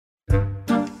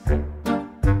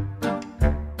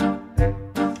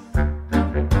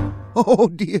Oh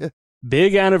dear.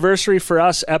 Big anniversary for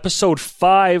us, episode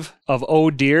 5 of Oh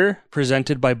Dear,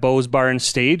 presented by Bo's Bar and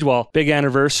Stage. Well, big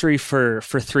anniversary for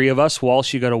 3 of us.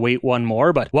 Walsh, you got to wait one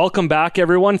more, but welcome back,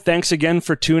 everyone. Thanks again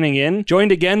for tuning in.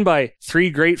 Joined again by 3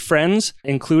 great friends,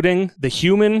 including the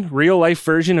human, real-life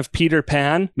version of Peter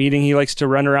Pan, meaning he likes to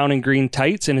run around in green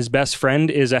tights, and his best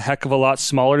friend is a heck of a lot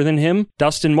smaller than him,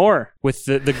 Dustin Moore, with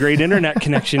the great internet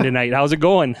connection tonight. How's it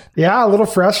going? Yeah, a little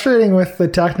frustrating with the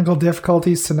technical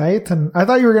difficulties tonight, and I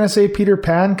thought you were going to say Peter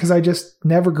Pan because I just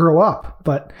never grow up,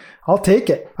 but I'll take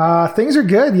it. Things are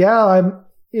good. Yeah,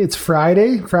 it's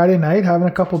Friday night, having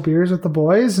a couple beers with the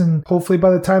boys, and hopefully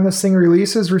by the time this thing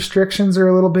releases, restrictions are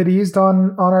a little bit eased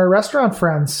on our restaurant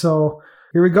friends. So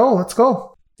here we go. Let's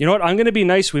go. You know what? I'm going to be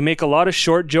nice. We make a lot of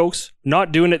short jokes.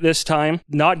 Not doing it this time.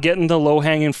 Not getting the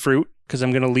low-hanging fruit, because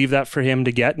I'm going to leave that for him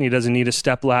to get, and he doesn't need a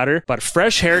step ladder. But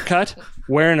fresh haircut,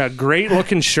 wearing a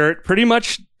great-looking shirt, pretty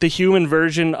much the human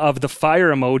version of the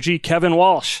fire emoji, Kevin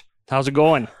Walsh. How's it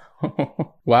going?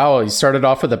 Wow, you started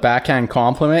off with a backhand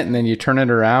compliment, and then you turn it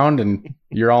around, and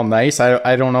you're all nice.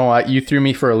 I don't know. You threw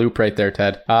me for a loop right there,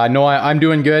 Ted. No, I'm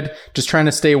doing good. Just trying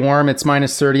to stay warm. It's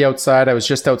minus 30 outside. I was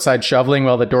just outside shoveling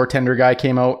while the door tender guy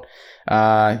came out.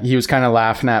 He was kind of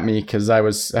laughing at me because I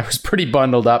was pretty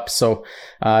bundled up. So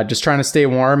just trying to stay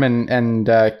warm and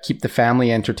keep the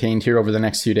family entertained here over the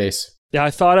next few days. Yeah, I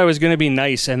thought I was going to be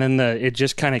nice, and then it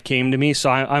just kind of came to me, so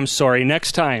I'm sorry.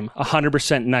 Next time,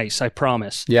 100% nice, I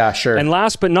promise. Yeah, sure. And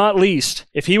last but not least,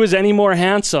 if he was any more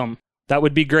handsome, that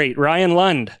would be great. Ryan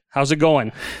Lund, how's it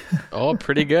going? Oh,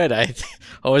 pretty good.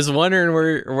 I was wondering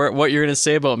what you're going to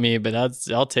say about me, but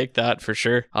I'll take that for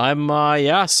sure. I'm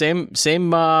same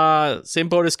boat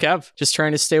as Kev. Just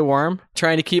trying to stay warm,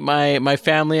 trying to keep my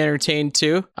family entertained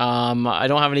too. I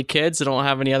don't have any kids. I don't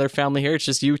have any other family here. It's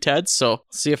just you, Ted. So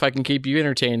see if I can keep you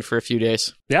entertained for a few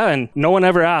days. Yeah, and no one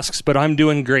ever asks, but I'm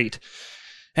doing great.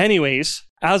 Anyways,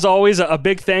 as always, a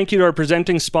big thank you to our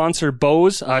presenting sponsor,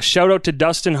 Bo's. Shout out to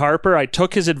Dustin Harper. I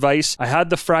took his advice. I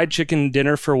had the fried chicken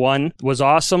dinner for one. It was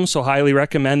awesome, so highly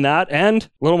recommend that. And a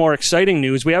little more exciting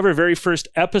news, we have our very first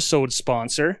episode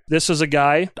sponsor. This is a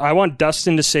guy, I want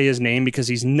Dustin to say his name because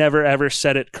he's never ever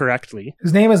said it correctly.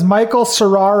 His name is Michael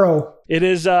Serraro. It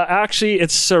is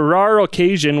it's Serraro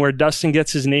Occasion where Dustin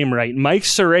gets his name right. Mike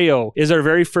Serrao is our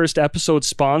very first episode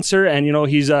sponsor, and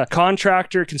he's a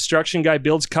contractor, construction guy,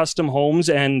 builds custom homes.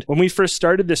 And when we first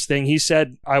started this thing, he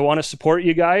said, I want to support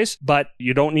you guys, but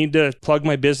you don't need to plug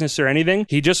my business or anything.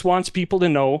 He just wants people to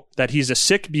know that he's a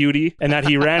sick beauty and that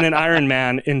he ran an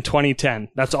Ironman in 2010.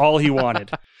 That's all he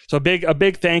wanted. So a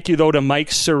big thank you, though, to Mike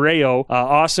Serrao.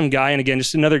 Awesome guy. And again,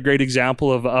 just another great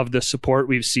example of the support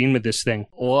we've seen with this thing.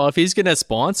 Well, if he's going to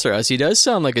sponsor us, he does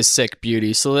sound like a sick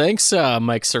beauty. So thanks,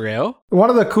 Mike Serrao. One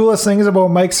of the coolest things about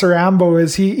Mike Sarambo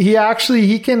is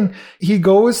he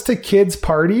goes to kids'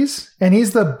 parties, and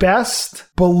he's the best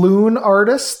balloon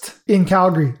artist in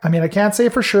Calgary. I mean, I can't say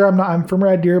for sure. I'm from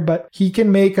Red Deer, but he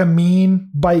can make a mean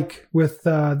bike with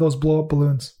those blow-up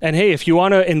balloons. And hey, if you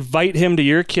want to invite him to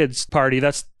your kids' party,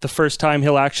 that's the first time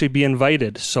he'll actually be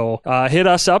invited. So hit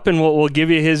us up and we'll give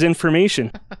you his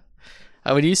information.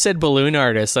 When you said balloon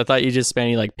artist, I thought you just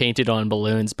meant he like painted on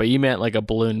balloons, but you meant like a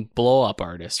balloon blow-up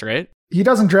artist, right? He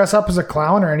doesn't dress up as a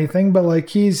clown or anything, but like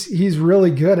he's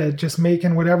really good at just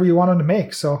making whatever you want him to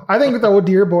make. So I think the Oh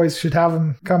Dear boys should have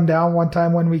him come down one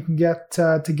time when we can get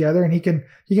together, and he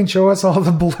can show us all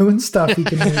the balloon stuff he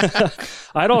can make.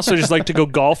 I'd also just like to go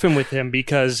golfing with him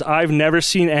because I've never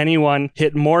seen anyone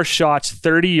hit more shots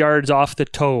 30 yards off the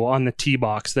toe on the tee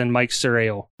box than Mike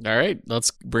Serrao. All right,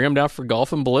 let's bring him down for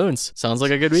golf and balloons. Sounds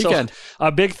like a good weekend. So,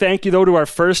 a big thank you, though, to our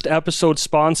first episode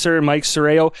sponsor, Mike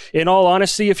Serrao. In all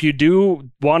honesty, if you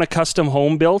do want a custom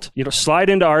home built,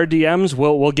 slide into our DMs.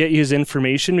 We'll get you his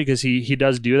information because he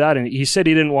does do that. And he said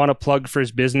he didn't want to plug for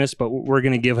his business, but we're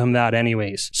going to give him that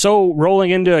anyways. So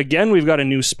rolling into, again, we've got a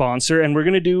new sponsor, and we're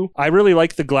going to do, I really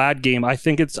like the Glad game. I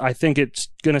think it's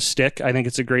going to stick. I think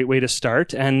it's a great way to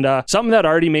start. And something that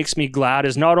already makes me glad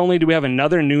is not only do we have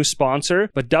another new sponsor,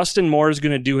 but Dustin Moore is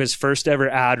going to do his first ever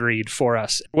ad read for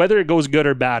us. Whether it goes good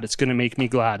or bad, it's going to make me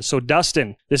glad. So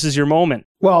Dustin, this is your moment.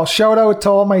 Well, shout out to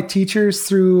all my teachers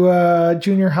through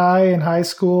junior high and high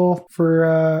school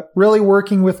for really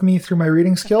working with me through my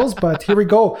reading skills. But here we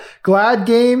go. Glad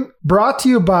game brought to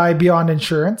you by Beyond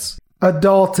Insurance.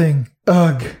 Adulting.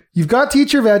 Ugh. You've got to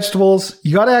eat your vegetables,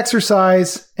 you got to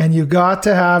exercise, and you got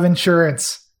to have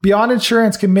insurance. Beyond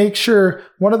Insurance can make sure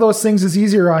one of those things is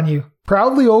easier on you.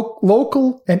 Proudly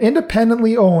local and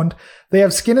independently owned, they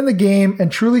have skin in the game and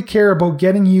truly care about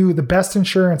getting you the best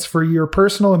insurance for your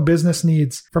personal and business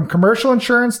needs. From commercial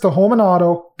insurance to home and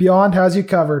auto, Beyond has you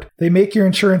covered. They make your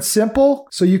insurance simple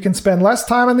so you can spend less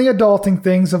time on the adulting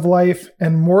things of life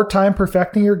and more time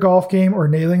perfecting your golf game or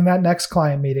nailing that next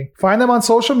client meeting. Find them on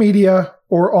social media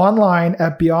or online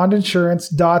at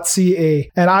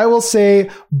beyondinsurance.ca. And I will say,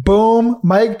 boom,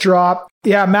 mic drop.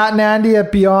 Yeah, Matt and Andy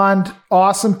at Beyond,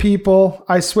 awesome people.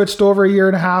 I switched over a year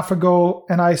and a half ago,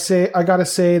 and I gotta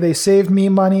say, they saved me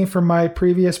money from my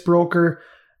previous broker.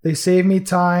 They saved me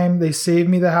time. They saved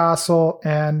me the hassle,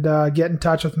 and get in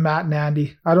touch with Matt and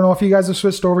Andy. I don't know if you guys have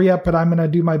switched over yet, but I'm going to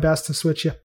do my best to switch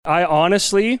you. I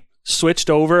honestly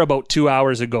switched over about 2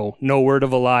 hours ago. No word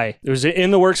of a lie. It was in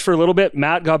the works for a little bit.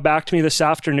 Matt got back to me this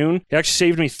afternoon. He actually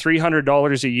saved me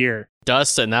 $300 a year.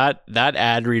 Dustin, that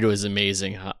ad read was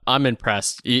amazing. I'm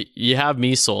impressed. You have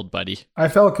me sold, buddy. I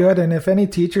felt good. And if any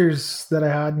teachers that I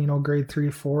had, grade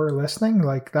 3, 4 are listening,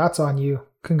 that's on you.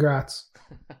 Congrats.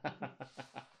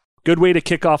 Good way to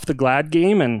kick off the Glad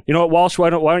game. And you know what, Walsh, why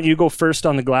don't you go first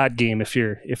on the Glad game if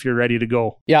you're ready to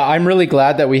go? Yeah, I'm really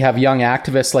glad that we have young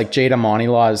activists like Jada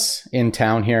Monilaws in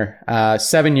town here.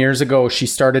 7 years ago, she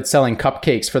started selling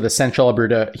cupcakes for the Central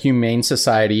Alberta Humane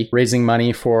Society, raising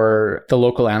money for the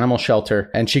local animal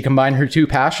shelter. And she combined her two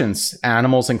passions,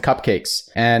 animals and cupcakes.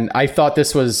 And I thought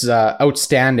this was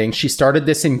outstanding. She started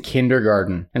this in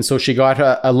kindergarten. And so she got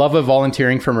a love of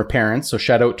volunteering from her parents. So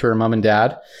shout out to her mom and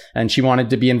dad. And she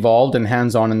wanted to be involved and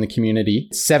hands-on in the community.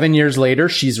 7 years later,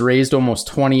 she's raised almost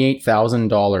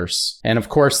 $28,000. And of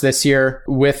course, this year,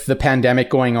 with the pandemic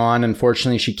going on,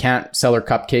 unfortunately, she can't sell her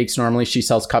cupcakes. Normally, she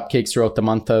sells cupcakes throughout the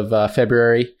month of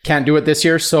February. Can't do it this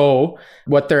year. So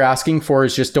what they're asking for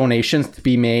is just donations to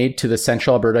be made to the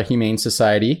Central Alberta Humane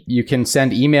Society. You can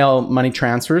send email money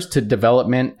transfers to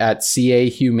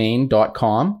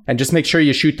development@cahumane.com. And just make sure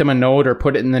you shoot them a note or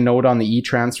put it in the note on the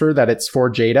e-transfer that it's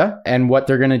for Jada. And what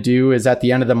they're going to do is at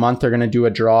the end of the month, they're going to do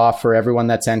a draw for everyone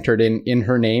that's entered in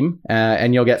her name.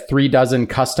 And you'll get 3 dozen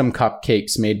custom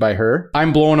cupcakes made by her.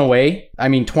 I'm blown away. I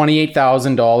mean,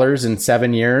 $28,000 in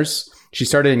 7 years. She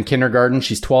started in kindergarten.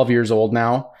 She's 12 years old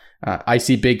now. I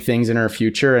see big things in her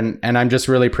future. And I'm just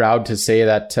really proud to say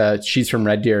that she's from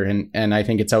Red Deer. And I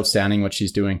think it's outstanding what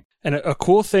she's doing. And a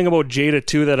cool thing about Jada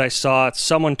too that I saw,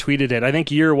 someone tweeted it. I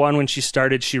think year one when she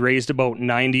started, she raised about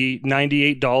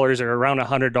 $98 or around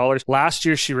 $100. Last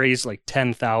year she raised like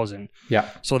 $10,000. Yeah.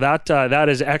 So that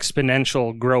is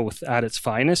exponential growth at its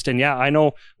finest. And yeah, I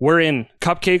know we're in.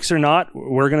 Cupcakes or not,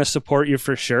 we're going to support you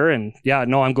for sure. And yeah,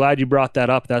 no, I'm glad you brought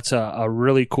that up. That's a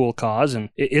really cool cause. And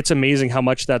it's amazing how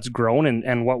much that's grown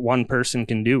and what one person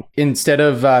can do. Instead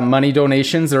of money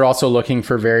donations, they're also looking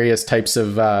for various types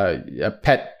of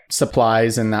pet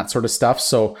supplies and that sort of stuff.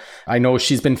 So I know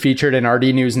she's been featured in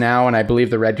RD News Now, and I believe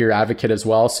the Red Deer Advocate as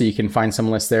well. So you can find some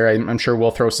lists there. I'm sure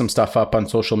we'll throw some stuff up on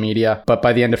social media. But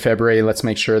by the end of February, let's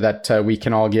make sure that we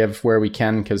can all give where we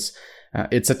can, because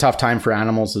it's a tough time for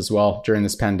animals as well during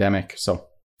this pandemic. So.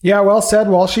 Yeah, well said,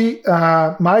 Walshy.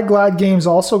 My Glad game's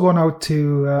also going out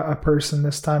to a person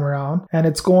this time around, and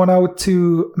it's going out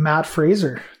to Matt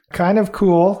Fraser. Kind of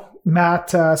cool. Matt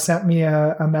sent me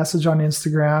a message on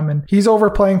Instagram, and he's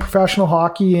over playing professional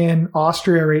hockey in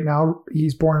Austria right now.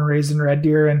 He's born and raised in Red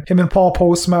Deer, and him and Paul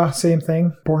Postma, same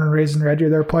thing, born and raised in Red Deer.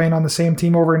 They're playing on the same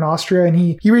team over in Austria, and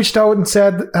he reached out and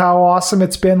said how awesome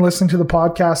it's been listening to the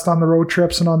podcast on the road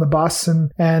trips and on the bus.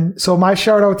 And so my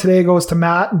shout out today goes to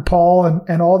Matt and Paul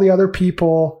and all the other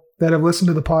people that have listened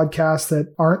to the podcast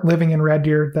that aren't living in Red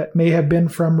Deer, that may have been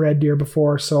from Red Deer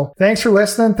before. So thanks for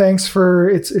listening. Thanks for,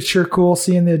 it's sure cool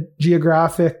seeing the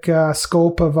geographic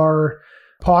scope of our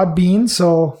pod bean.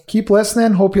 So keep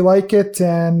listening. Hope you like it.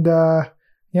 And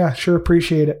yeah, sure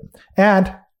appreciate it.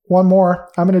 And one more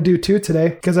I'm going to do too today,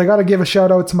 because I got to give a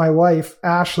shout out to my wife,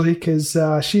 Ashley, because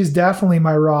she's definitely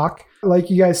my rock.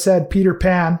 Like you guys said, Peter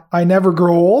Pan, I never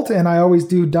grow old and I always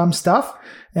do dumb stuff.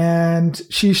 And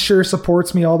she sure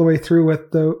supports me all the way through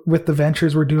with the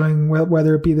ventures we're doing,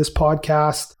 whether it be this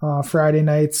podcast, Friday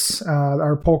nights,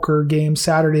 our poker game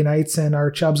Saturday nights, and our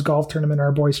Chubbs golf tournament,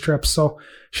 our boys trips. So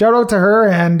shout out to her,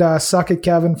 and suck it,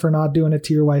 Kevin, for not doing it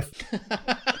to your wife.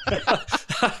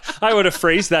 I would have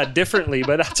phrased that differently,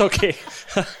 but that's okay.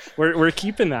 We're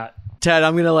keeping that. Ted,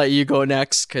 I'm gonna let you go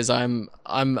next because I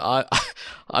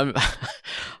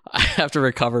have to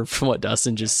recover from what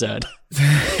Dustin just said.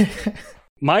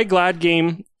 My Glad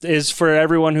game is for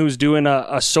everyone who's doing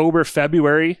a sober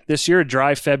February this year, a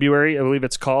dry February, I believe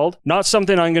it's called. Not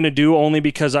something I'm going to do only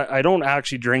because I don't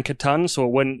actually drink a ton, so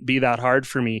it wouldn't be that hard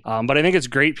for me. But I think it's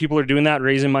great people are doing that,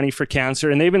 raising money for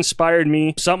cancer, and they've inspired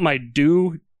me. Something I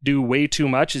do do way too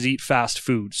much is eat fast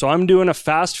food. So I'm doing a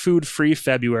fast food free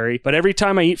February, but every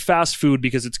time I eat fast food,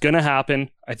 because it's going to happen,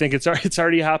 I think it's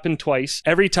already happened twice.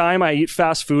 Every time I eat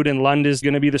fast food, and Lund is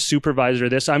going to be the supervisor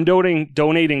of this, I'm donating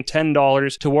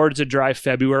 $10 towards a dry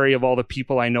February of all the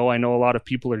people I know. I know a lot of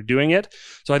people are doing it.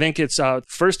 So I think it's,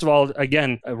 first of all,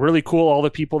 again, really cool, all the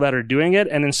people that are doing it,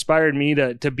 and inspired me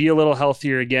to be a little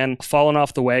healthier again, fallen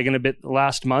off the wagon a bit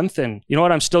last month. And you know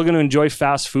what? I'm still going to enjoy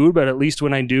fast food, but at least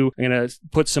when I do, I'm going to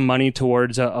put some money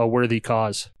towards a worthy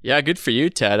cause. Yeah, good for you,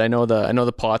 Ted. I know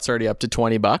the pot's already up to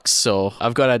 $20, so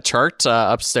I've got a chart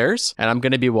upstairs, and I'm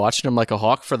going to be watching them like a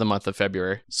hawk for the month of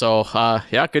February. So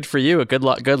yeah, good for you. Good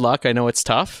luck. I know it's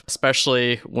tough,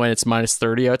 especially when it's minus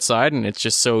 30 outside, and it's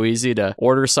just so easy to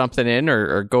order something in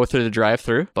or go through the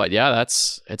drive-through. But yeah,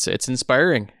 it's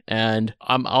inspiring. And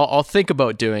I'll think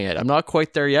about doing it. I'm not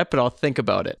quite there yet, but I'll think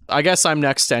about it. I guess I'm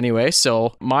next anyway.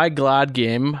 So my glad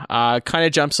game kind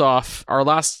of jumps off our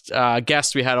last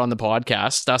guest we had on the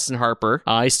podcast, Dustin Harper.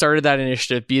 He started that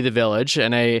initiative, Be the Village,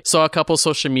 and I saw a couple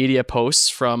social media posts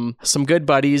from some good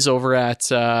buddies over at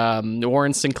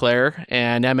Warren Sinclair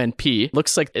and MNP.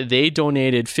 Looks like they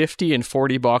donated 50 and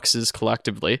 40 boxes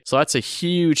collectively. So that's a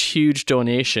huge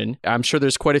donation. I'm sure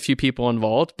there's quite a few people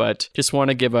involved, but just want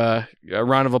to give a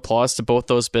round of applause to both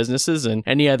those businesses and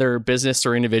any other business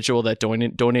or individual that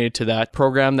donated to that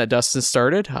program that Dustin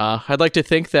started. I'd like to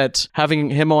think that having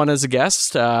him on as a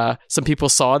guest, some people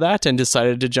saw that and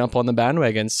decided to jump on the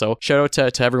bandwagon. So shout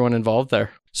out to everyone involved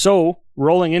there. So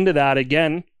rolling into that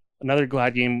again, another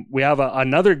glad game. We have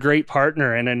another great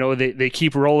partner, and I know they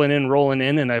keep rolling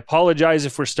in, and I apologize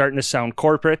if we're starting to sound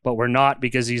corporate, but we're not,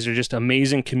 because these are just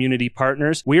amazing community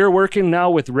partners. We are working now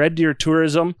with Red Deer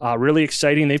Tourism. Really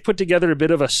exciting. They've put together a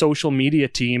bit of a social media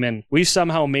team, and we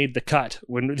somehow made the cut.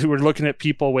 When we're looking at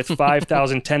people with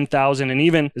 5,000, 10,000, and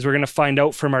even, as we're going to find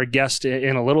out from our guest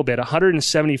in a little bit,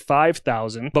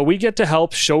 175,000. But we get to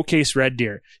help showcase Red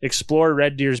Deer, explore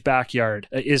Red Deer's backyard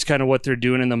is kind of what they're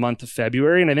doing in the month of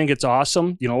February, and I think it's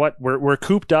awesome. You know what? We're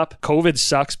cooped up. COVID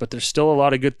sucks, but there's still a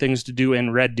lot of good things to do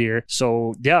in Red Deer.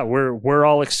 So yeah, we're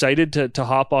all excited to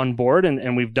hop on board,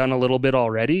 and we've done a little bit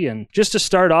already. And just to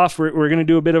start off, we're going to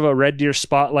do a bit of a Red Deer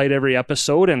spotlight every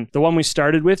episode. And the one we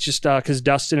started with, just because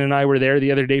Dustin and I were there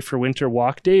the other day for Winter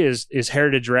Walk Day, is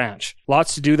Heritage Ranch.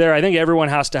 Lots to do there. I think everyone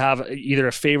has to have either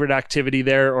a favorite activity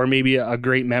there or maybe a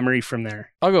great memory from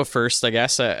there. I'll go first, I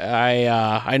guess.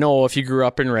 I know if you grew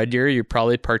up in Red Deer, you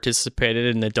probably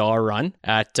participated in the dollar run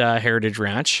at Heritage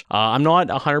Ranch. I'm not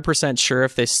 100% sure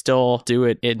if they still do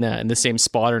it in the same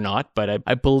spot or not, but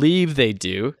I believe they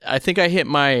do. I think I hit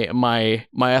my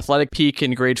athletic peak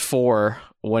in grade 4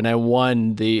 when I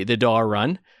won the dollar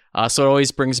run. So it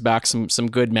always brings back some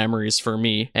good memories for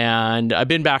me. And I've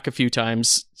been back a few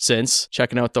times since,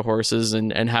 checking out the horses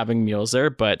and having meals there.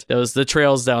 But the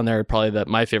trails down there are probably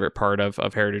my favorite part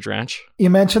of Heritage Ranch. You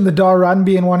mentioned the Daw Run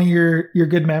being one of your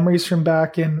good memories from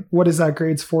back in, what is that,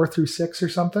 grades 4 through 6 or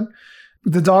something?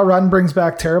 The Daw Run brings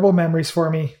back terrible memories for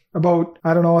me. About,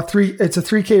 I don't know, it's a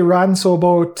 3K run, so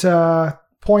about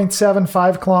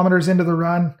 0.75 kilometers into the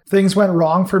run, things went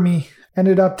wrong for me.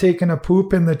 Ended up taking a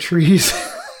poop in the trees.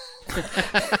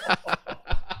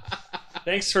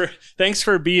 Thanks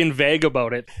for being vague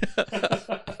about it.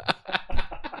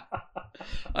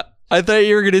 I thought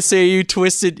you were going to say you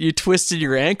twisted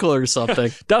your ankle or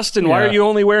something. Dustin, why are you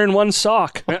only wearing one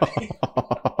sock?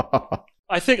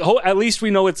 I think at least we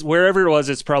know it's wherever it was,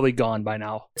 it's probably gone by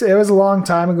now. It was a long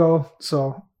time ago,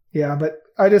 so yeah, but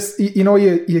I just,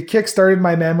 you kick-started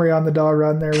my memory on the Daw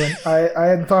Run there when I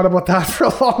hadn't thought about that for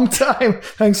a long time.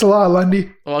 Thanks a lot, Lundy.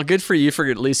 Well, good for you for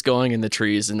at least going in the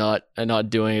trees and not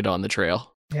doing it on the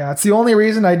trail. Yeah, it's the only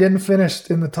reason I didn't finish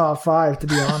in the top 5, to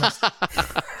be honest.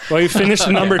 Well, you finished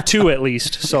number 2 at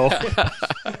least, so.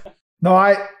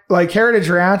 No, Heritage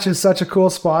Ranch is such a cool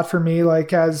spot for me.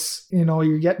 Like, as you know,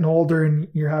 you're getting older and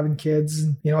you're having kids,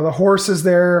 and the horses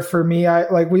there for me,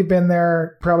 we've been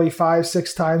there probably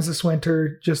 5-6 times this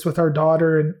winter just with our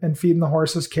daughter and feeding the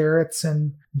horses carrots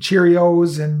and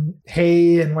Cheerios and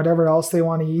hay and whatever else they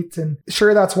want to eat. And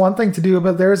sure, that's one thing to do,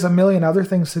 but there's a million other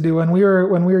things to do. When we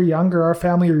were younger, our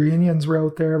family reunions were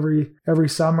out there every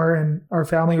summer, and our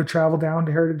family would travel down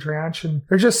to Heritage Ranch, and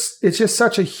it's just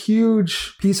such a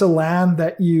huge piece of land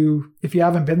that if you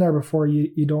haven't been there before,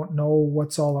 you don't know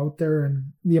what's all out there.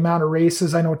 And the amount of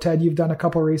races, I know, Ted, you've done a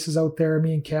couple races out there.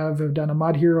 Me and Kev have done a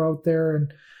Mud Hero out there,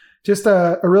 and just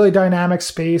a really dynamic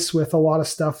space with a lot of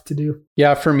stuff to do.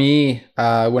 Yeah, for me,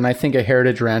 when I think of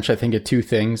Heritage Ranch, I think of 2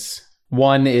 things.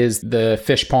 One is the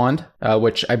fish pond,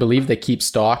 which I believe they keep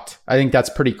stocked. I think that's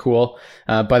pretty cool.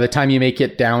 By the time you make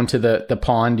it down to the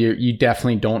pond, you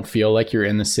definitely don't feel like you're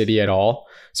in the city at all.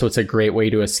 So it's a great way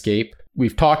to escape.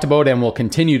 We've talked about and will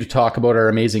continue to talk about our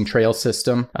amazing trail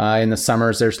system. In the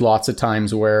summers, there's lots of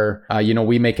times where,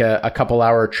 we make a couple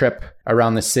hour trip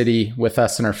around the city with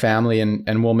us and our family,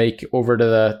 and we'll make over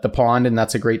to the pond, and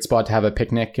that's a great spot to have a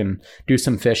picnic and do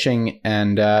some fishing.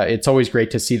 And it's always great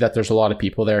to see that there's a lot of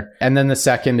people there. And then the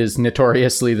second is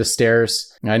notoriously the stairs.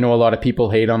 I know a lot of people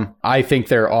hate them. I think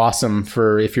they're awesome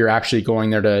for if you're actually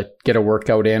going there to get a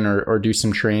workout in or do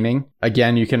some training.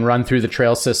 Again, you can run through the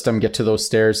trail system, get to those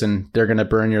stairs, and they're going to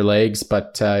burn your legs,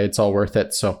 but it's all worth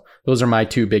it. So those are my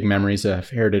two big memories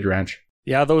of Heritage Ranch.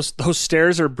 Yeah, those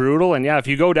stairs are brutal. And yeah, if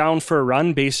you go down for a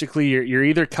run, basically you're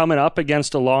either coming up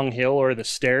against a long hill or the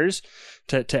stairs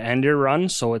to end your run.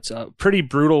 So it's a pretty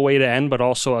brutal way to end, but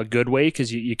also a good way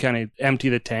because you kind of empty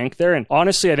the tank there. And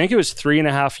honestly, I think it was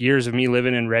 3.5 years of me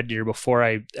living in Red Deer before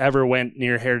I ever went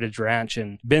near Heritage Ranch,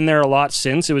 and been there a lot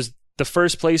since. It was the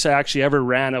first place I actually ever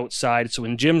ran outside. So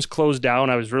when gyms closed down,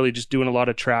 I was really just doing a lot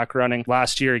of track running.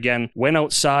 Last year, again, went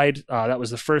outside. That was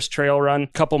the first trail run a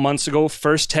couple months ago.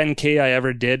 First 10K I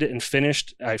ever did and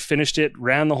finished. I finished it,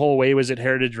 ran the whole way, was at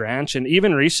Heritage Ranch. And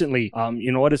even recently,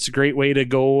 you know what? It's a great way to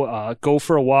go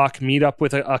for a walk, meet up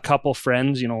with a couple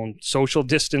friends, social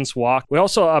distance walk. We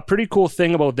also, a pretty cool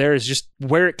thing about there is just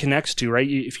where it connects to, right?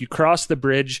 If you cross the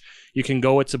bridge, you can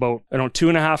go, it's about,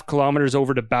 2.5 kilometers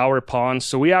over to Bower Ponds.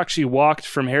 So we actually walked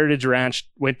from Heritage Ranch,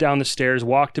 went down the stairs,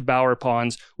 walked to Bower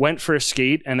Ponds, went for a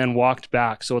skate, and then walked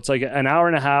back. So it's like an hour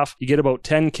and a half. You get about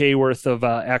 10K worth of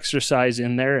exercise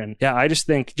in there. And yeah, I just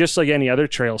think, just like any other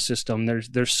trail system,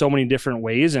 there's so many different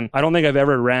ways. And I don't think I've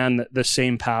ever ran the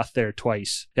same path there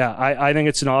twice. Yeah, I think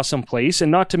it's an awesome place.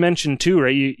 And not to mention too,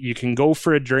 right, you can go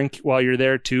for a drink while you're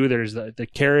there too. There's the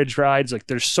carriage rides. Like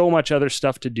there's so much other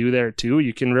stuff to do there too.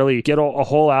 You can really get a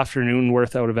whole afternoon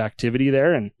worth out of activity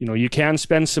there. And, you can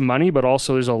spend some money, but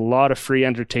also there's a lot of free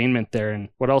entertainment there. And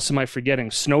what else am I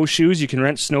forgetting? Snowshoes. You can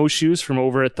rent snowshoes from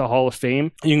over at the Hall of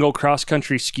Fame. You can go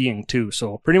cross-country skiing too.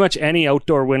 So pretty much any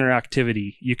outdoor winter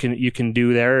activity you can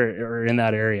do there or in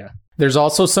that area. There's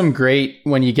also some great,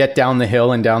 when you get down the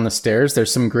hill and down the stairs,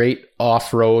 there's some great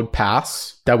off-road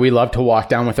paths that we love to walk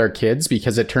down with our kids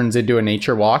because it turns into a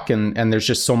nature walk, and there's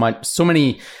just so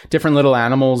many different little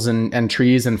animals and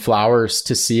trees and flowers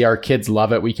to see. Our kids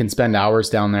love it. We can spend hours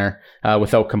down there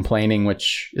without complaining,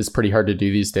 which is pretty hard to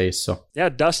do these days. So yeah,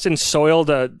 Dustin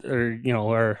soiled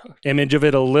our image of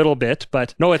it a little bit,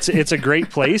 but no, it's a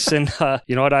great place. And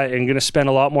you know what, I am going to spend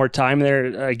a lot more time there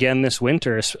again this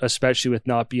winter, especially with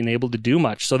not being able to do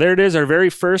much. So there it is, our very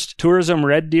first Tourism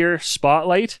Red Deer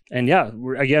spotlight. And yeah,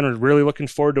 we're really looking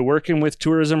forward to working with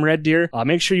Tourism Red Deer.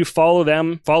 Make sure you follow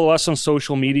us on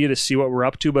social media to see what we're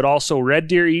up to, but also Red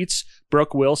Deer Eats,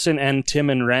 Brooke Wilson, and Tim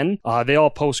and Ren. They all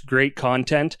post great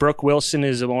content. Brooke Wilson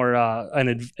is more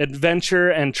an adventure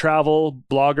and travel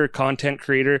blogger, content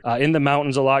creator in the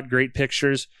mountains a lot, great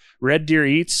pictures. Red Deer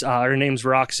Eats, her name's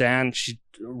Roxanne. She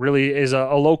really is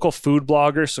a local food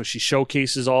blogger, so she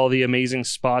showcases all the amazing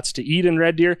spots to eat in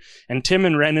Red Deer. And Tim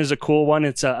and Ren is a cool one.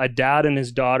 It's a dad and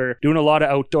his daughter doing a lot of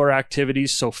outdoor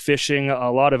activities, so fishing,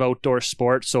 a lot of outdoor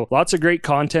sports. So lots of great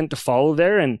content to follow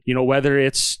there. And whether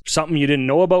it's something you didn't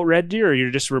know about Red Deer or you're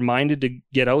just reminded to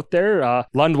get out there,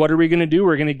 Lund, what are we going to do?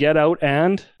 We're going to get out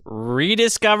and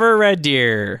rediscover Red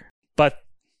Deer, but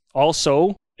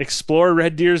also explore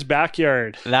Red Deer's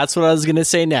backyard. That's what I was going to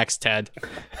say next, Ted.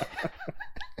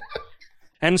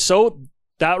 And so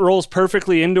that rolls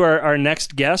perfectly into our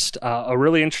next guest, a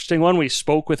really interesting one. We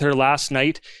spoke with her last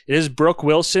night. It is Brooke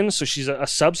Wilson. So she's a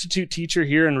substitute teacher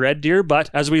here in Red Deer,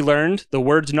 but as we learned, the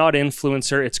word's not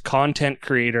influencer, it's content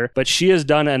creator. But she has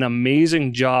done an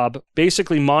amazing job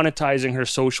basically monetizing her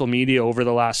social media over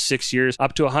the last 6 years,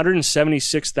 up to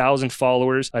 176,000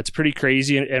 followers. It's pretty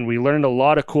crazy, and we learned a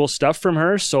lot of cool stuff from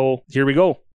her. So here we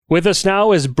go. With us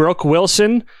now is Brooke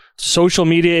Wilson, social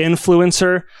media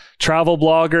influencer, travel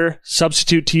blogger,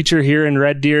 substitute teacher here in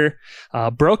Red Deer.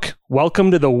 Brooke,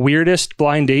 welcome to the weirdest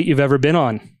blind date you've ever been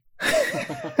on.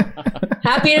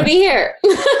 Happy to be here.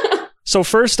 So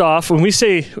first off, when we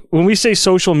say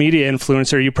social media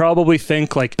influencer, you probably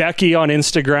think like Becky on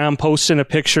Instagram posting a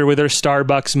picture with her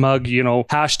Starbucks mug,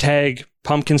 hashtag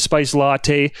pumpkin spice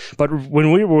latte. But when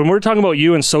we're talking about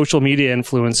you and social media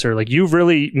influencer, like you've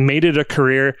really made it a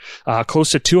career,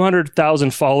 close to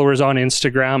 200,000 followers on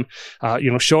Instagram,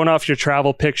 showing off your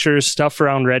travel pictures, stuff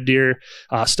around Red Deer,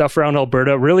 stuff around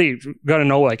Alberta. Really got to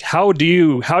know, like, how do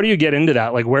you get into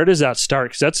that? Like, where does that start?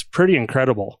 Because that's pretty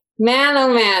incredible. Man,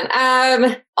 oh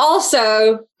man.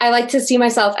 Also, I like to see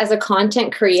myself as a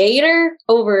content creator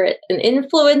over an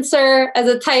influencer as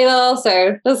a title.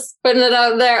 So just putting it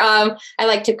out there. I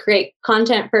like to create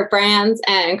content for brands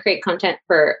and create content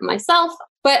for myself.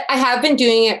 But I have been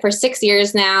doing it for 6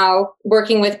 years now,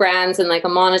 working with brands in like a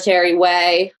monetary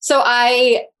way. So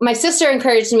my sister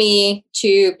encouraged me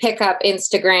to pick up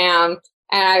Instagram,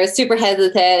 and I was super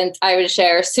hesitant. I would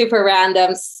share super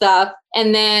random stuff.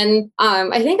 And then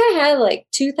I think I had like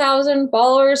 2,000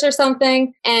 followers or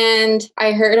something. And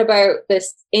I heard about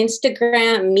this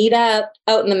Instagram meetup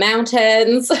out in the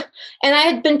mountains. And I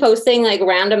had been posting like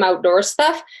random outdoor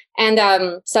stuff.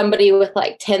 And somebody with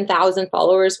like 10,000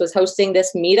 followers was hosting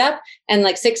this meetup. And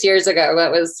like 6 years ago,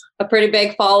 that was a pretty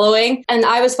big following. And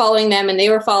I was following them and they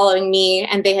were following me,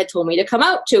 and they had told me to come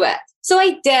out to it. So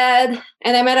I did.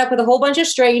 And I met up with a whole bunch of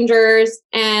strangers.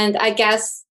 And I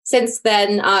guess since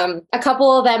then, a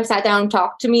couple of them sat down and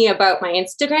talked to me about my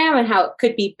Instagram and how it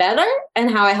could be better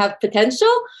and how I have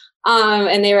potential.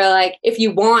 And they were like, if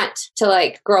you want to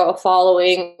like grow a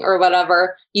following or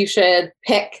whatever, you should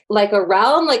pick like a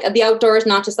realm, like the outdoors,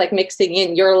 not just like mixing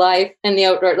in your life and the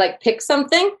outdoor, like pick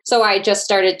something. So I just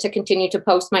started to continue to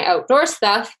post my outdoor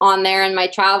stuff on there and my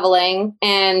traveling,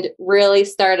 and really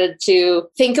started to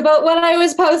think about what I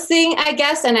was posting, I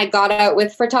guess. And I got out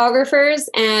with photographers,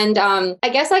 and I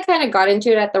guess I kind of got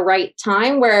into it at the right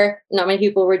time where not many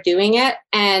people were doing it.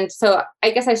 And so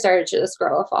I guess I started to just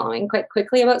grow a following quite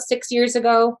quickly about 6 years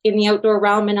ago in the outdoor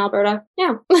realm in Alberta.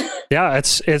 Yeah. Yeah,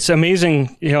 it's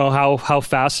amazing, you know, how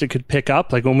fast it could pick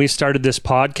up. Like when we started this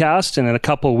podcast, and in a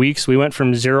couple of weeks we went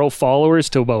from 0 followers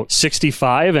to about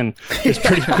 65, and it's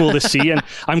pretty cool to see. And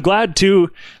I'm glad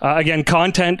too, again,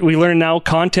 content, we learn now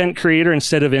content creator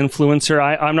instead of influencer.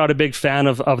 I'm not a big fan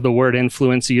of the word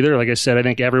influence either. Like I said, I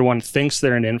think everyone thinks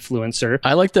they're an influencer.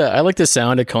 I like the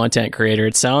sound of content creator.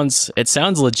 It sounds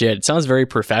legit. It sounds very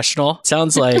professional. It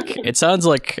sounds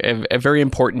like a very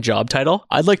important job title.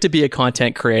 I'd like to be a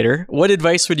content creator. What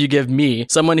advice would you give me,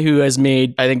 someone who has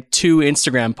made, I think, 2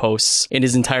 Instagram posts in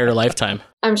his entire lifetime?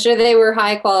 I'm sure they were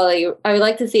high quality. I would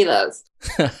like to see those.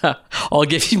 I'll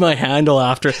give you my handle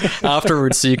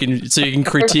afterwards so you can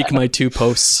critique my 2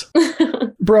 posts.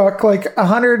 Brooke, like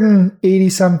 180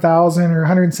 some thousand or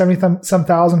 170 some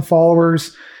thousand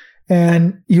followers,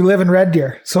 and you live in Red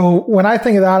Deer. So when I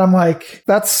think of that, I'm like,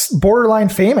 that's borderline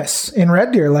famous in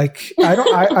Red Deer. Like,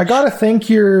 I gotta think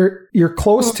you're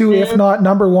close to, if not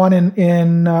number one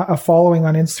in a following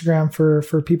on Instagram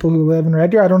for people who live in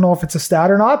Red Deer. I don't know if it's a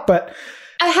stat or not, but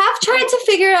I have tried to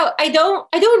figure out, I don't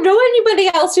know anybody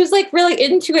else who's like really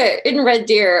into it in Red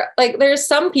Deer. Like there's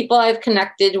some people I've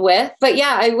connected with, but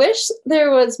yeah, I wish there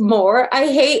was more.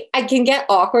 I can get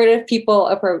awkward if people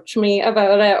approach me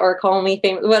about it or call me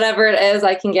famous, whatever it is.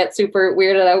 I can get super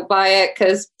weirded out by it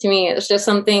because to me, it's just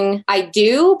something I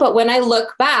do. But when I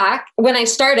look back, when I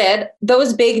started,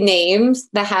 those big names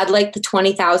that had like the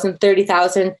 20,000,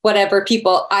 30,000, whatever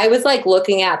people, I was like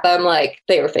looking at them like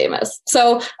they were famous.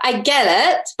 So I get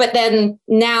it. But then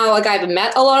now, like, I've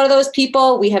met a lot of those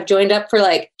people. We have joined up for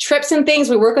like trips and things.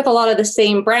 We work with a lot of the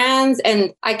same brands,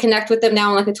 and I connect with them now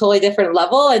on like a totally different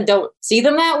level and don't see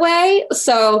them that way.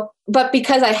 So, but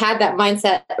because I had that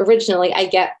mindset originally, I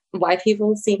get why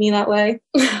people see me that way.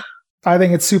 I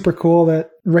think it's super cool that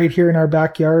right here in our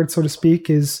backyard, so to speak,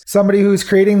 is somebody who's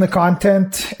creating the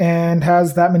content and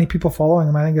has that many people following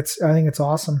them. I think it's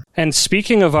awesome. And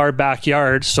speaking of our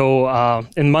backyard, so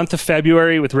in the month of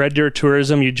February with Red Deer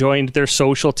Tourism, you joined their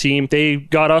social team. They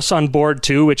got us on board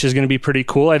too, which is going to be pretty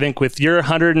cool. I think with your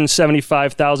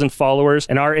 175,000 followers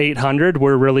and our 800,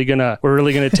 we're really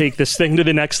gonna take this thing to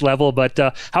the next level. But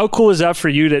how cool is that for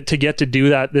you to get to do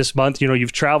that this month? You know,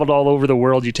 you've traveled all over the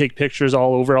world, you take pictures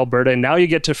all over Alberta, and now you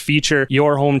get to feature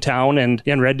your hometown,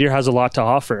 and Red Deer has a lot to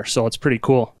offer, so it's pretty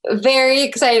cool. Very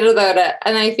excited about it,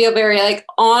 and I feel very like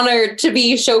honored to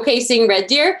be showcasing Red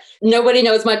Deer. Nobody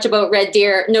knows much about Red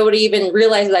Deer. Nobody even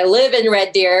realizes I live in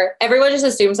Red Deer. Everyone just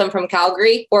assumes I'm from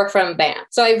Calgary or from Banff.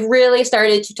 So I've really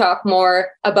started to talk more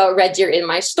about Red Deer in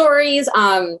my stories.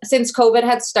 Since COVID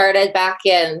had started back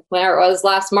in where it was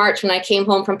last March when I came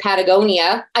home from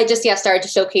Patagonia, I just started to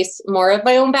showcase more of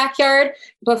my own backyard.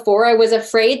 Before I was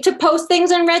afraid to post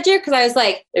things on Red Deer because I was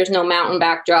like, there's no mountain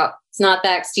backdrop. It's not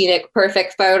that scenic,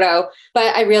 perfect photo.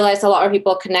 But I realized a lot of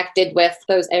people connected with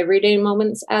those everyday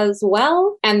moments as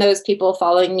well. And those people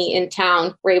following me in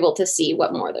town were able to see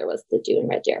what more there was to do in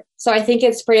Red Deer. So I think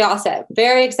it's pretty awesome.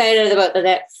 Very excited about the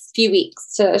next few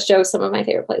weeks to show some of my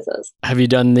favorite places. Have you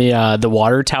done the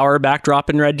water tower backdrop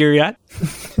in Red Deer yet?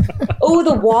 Oh,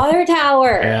 the water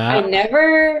tower. Yeah. I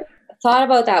never thought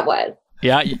about that one.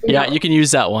 Yeah, you can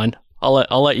use that one.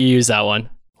 I'll let you use that one.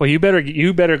 Well, you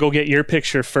better go get your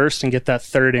picture first and get that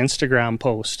third Instagram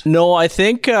post. No, I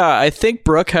think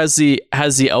Brooke has the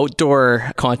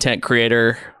outdoor content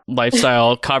creator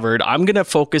lifestyle covered. I'm gonna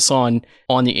focus on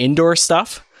the indoor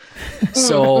stuff.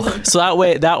 So that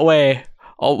way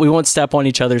we won't step on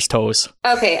each other's toes.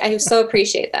 Okay, I so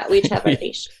appreciate that. We each have our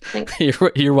niche. Thanks.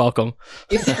 You're welcome.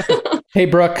 Hey,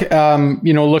 Brooke,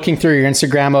 looking through your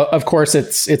Instagram, of course,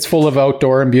 it's full of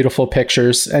outdoor and beautiful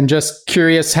pictures. And just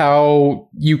curious how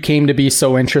you came to be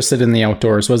so interested in the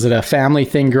outdoors. Was it a family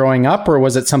thing growing up, or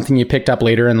was it something you picked up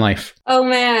later in life? Oh,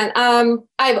 man.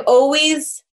 I've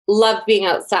always loved being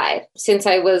outside since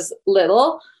I was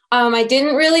little. I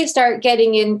didn't really start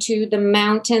getting into the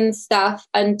mountain stuff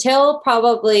until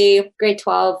probably grade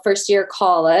 12, first year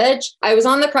college. I was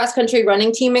on the cross country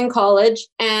running team in college,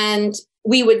 and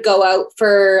we would go out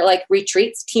for like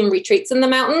team retreats in the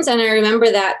mountains. And I remember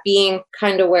that being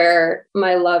kind of where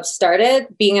my love started,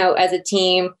 being out as a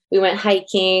team. We went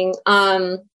hiking,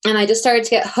 and I just started to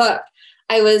get hooked.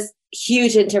 I was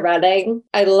huge into running.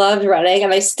 I loved running,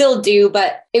 and I still do,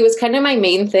 but it was kind of my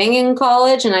main thing in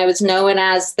college, and I was known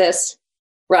as this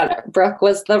runner. Brooke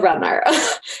was the runner.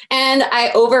 And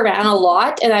I overran a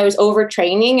lot, and I was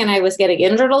overtraining, and I was getting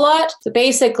injured a lot. So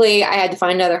basically, I had to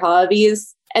find other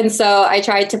hobbies. And so I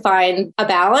tried to find a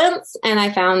balance, and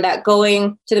I found that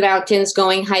going to the mountains,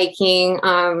 going hiking,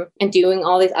 and doing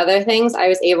all these other things, I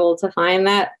was able to find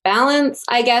that balance,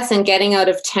 I guess, and getting out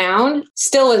of town.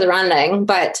 Still was running,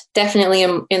 but definitely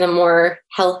in a more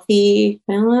healthy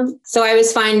balance. So I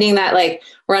was finding that like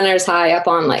runner's high up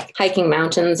on like hiking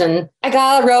mountains, and I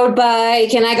got a road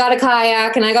bike, and I got a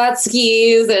kayak, and I got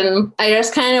skis, and I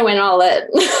just kind of went all in.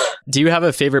 Do you have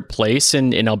a favorite place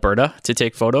in Alberta to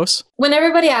take photos? When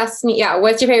everybody asks me,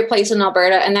 what's your favorite place in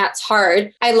Alberta? And that's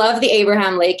hard. I love the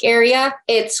Abraham Lake area.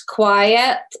 It's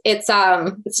quiet. It's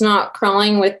not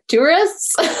crawling with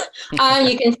tourists.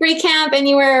 You can free camp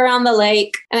anywhere around the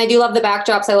lake. And I do love the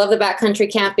backdrops. I love the backcountry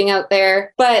camping out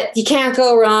there. But you can't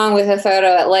go wrong with a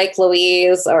photo at Lake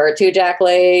Louise or Tujac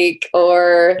Lake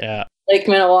or Lake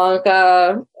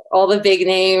Minnewanka. All the big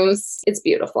names. It's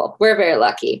beautiful. We're very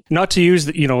lucky. Not to use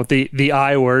the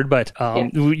I word, but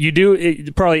you do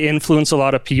probably influence a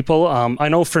lot of people. I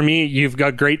know for me, you've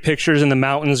got great pictures in the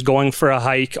mountains, going for a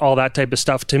hike, all that type of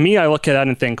stuff. To me, I look at that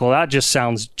and think, well, that just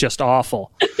sounds just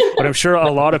awful. But I'm sure a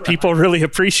lot of people really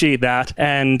appreciate that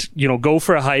and, go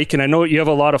for a hike. And I know you have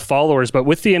a lot of followers, but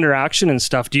with the interaction and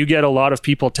stuff, do you get a lot of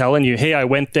people telling you, hey, I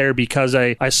went there because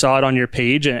I saw it on your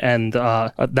page, and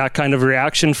that kind of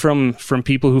reaction from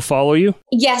people who follow you?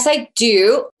 Yes, I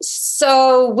do.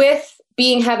 So with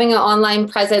having an online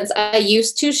presence, I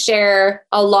used to share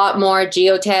a lot more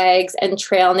geotags and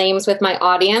trail names with my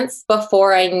audience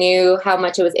before I knew how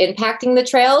much it was impacting the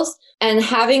trails. And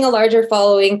having a larger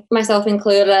following, myself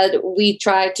included, we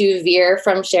try to veer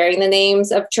from sharing the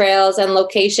names of trails and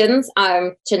locations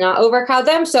to not overcrowd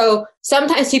them. So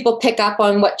sometimes people pick up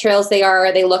on what trails they are,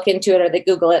 or they look into it, or they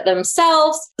Google it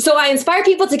themselves. So I inspire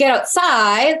people to get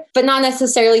outside, but not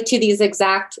necessarily to these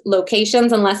exact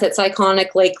locations unless it's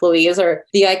iconic Lake Louise or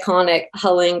the iconic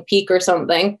Hulling Peak or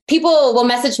something. People will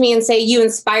message me and say, you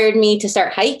inspired me to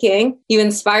start hiking. You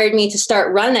inspired me to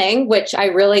start running, which I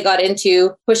really got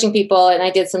into, pushing people. And I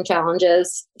did some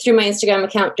challenges through my Instagram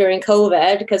account during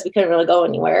COVID because we couldn't really go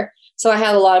anywhere. So I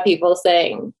had a lot of people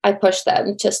saying I pushed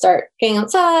them to start getting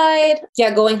outside.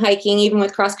 Going hiking, even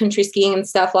with cross-country skiing and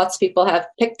stuff. Lots of people have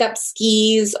picked up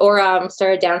skis or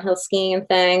started downhill skiing and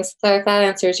things. So if that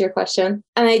answers your question.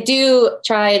 And I do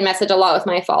try and message a lot with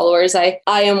my followers. I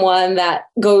am one that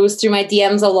goes through my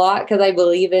DMs a lot because I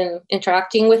believe in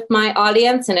interacting with my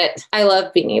audience. And I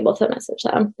love being able to message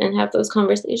them and have those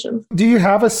conversations. Do you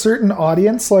have a certain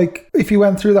audience? Like if you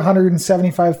went through the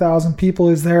 175,000 people,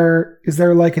 is there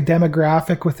like a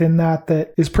demographic within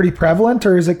that is pretty prevalent,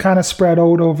 or is it kind of spread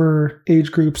out over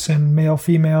age groups and male,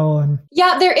 female? And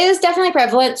there is definitely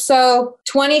prevalent. So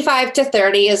 25 to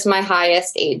 30 is my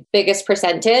highest age, biggest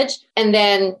percentage. And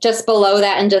then just below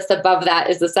that and just above that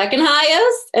is the second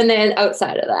highest. And then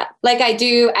outside of that, like I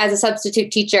do as a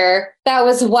substitute teacher, that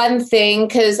was one thing,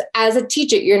 because as a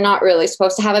teacher, you're not really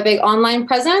supposed to have a big online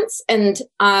presence. And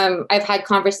I've had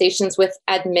conversations with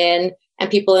admin and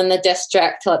people in the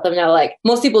district to let them know, like,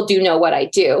 most people do know what I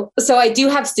do. So I do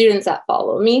have students that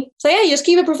follow me. So you just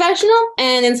keep it professional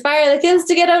and inspire the kids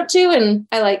to get out too. And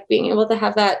I like being able to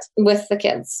have that with the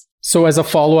kids. So as a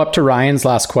follow-up to Ryan's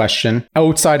last question,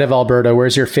 outside of Alberta,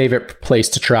 where's your favorite place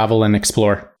to travel and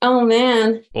explore? Oh,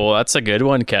 man. Well, that's a good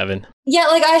one, Kevin. Yeah,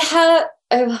 like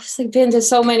I've been to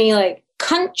so many like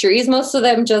countries, most of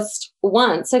them just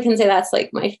once. I can say that's like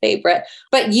my favorite.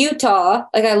 But Utah,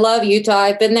 like I love Utah.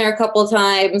 I've been there a couple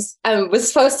times. I was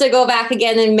supposed to go back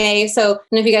again in May. So,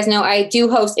 and if you guys know, I do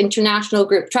host international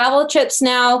group travel trips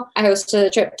now. I hosted a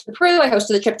trip to Peru. I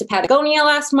hosted a trip to Patagonia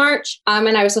last March.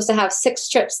 And I was supposed to have 6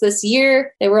 trips this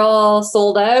year. They were all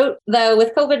sold out. Though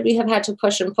with COVID, we have had to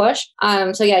push and push.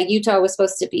 So yeah, Utah was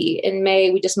supposed to be in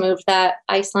May. We just moved that.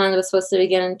 Iceland was supposed to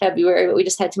begin in February, but we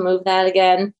just had to move that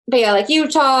again. But yeah, like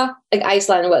Utah, like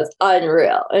Iceland was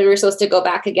unreal. And we were supposed to go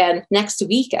back again next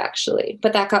week, actually.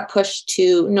 But that got pushed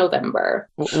to November.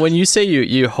 When you say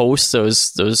you host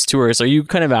those tours, are you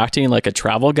kind of acting like a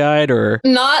travel guide or?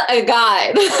 Not a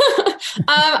guide.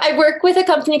 I work with a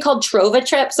company called Trova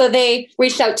Trip. So they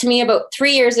reached out to me about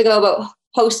 3 years ago about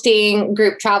hosting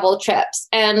group travel trips.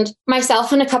 And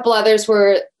myself and a couple others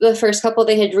were the first couple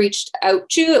they had reached out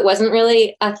to. It wasn't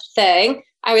really a thing.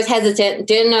 I was hesitant,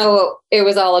 didn't know what it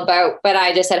was all about, but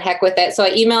I just said heck with it. So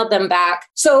I emailed them back.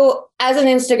 So as an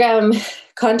Instagram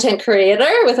content creator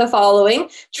with a following,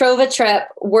 Trova Trip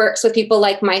works with people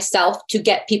like myself to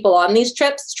get people on these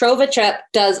trips. Trova Trip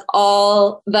does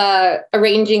all the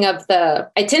arranging of the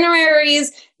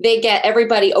itineraries. They get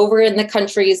everybody over in the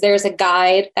countries. There's a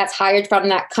guide that's hired from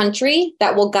that country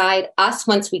that will guide us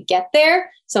once we get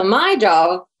there. So my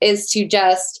job is to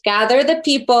just gather the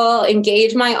people,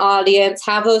 engage my audience,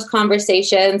 have those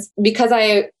conversations. Because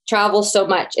I travel so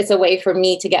much, it's a way for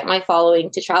me to get my following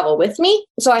to travel with me.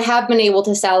 So I have been able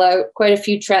to sell out quite a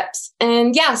few trips.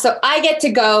 And yeah, so I get to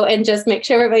go and just make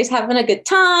sure everybody's having a good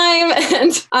time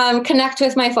and connect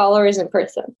with my followers in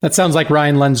person. That sounds like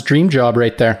Ryan Lund's dream job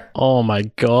right there. Oh my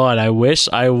God. I wish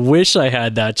I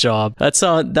had that job.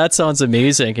 That sounds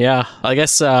amazing. Yeah. I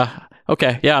guess,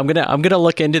 okay. Yeah, I'm gonna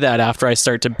look into that after I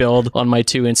start to build on my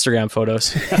 2 Instagram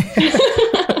photos.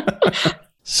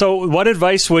 So what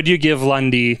advice would you give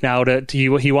Lundy now he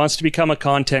wants to become a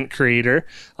content creator?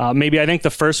 Maybe I think the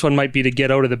first one might be to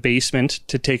get out of the basement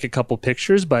to take a couple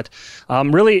pictures, but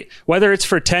really whether it's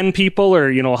for 10 people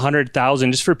or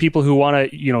 100,000, just for people who want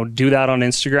to do that on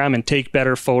Instagram and take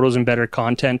better photos and better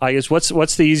content, I guess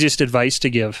what's the easiest advice to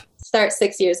give? Start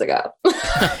 6 years ago.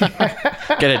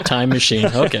 Get a time machine.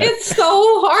 Okay. It's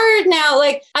so hard now.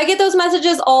 Like I get those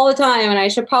messages all the time and I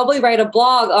should probably write a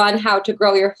blog on how to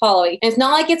grow your following. And it's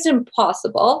not like it's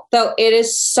impossible, though it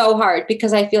is so hard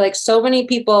because I feel like so many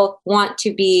people want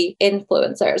to be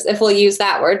influencers, if we'll use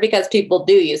that word, because people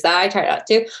do use that. I try not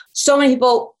to. So many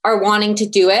people are wanting to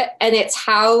do it. And it's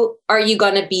how are you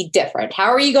going to be different?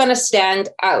 How are you going to stand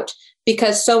out?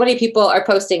 Because so many people are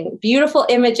posting beautiful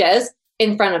images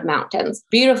in front of mountains,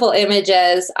 beautiful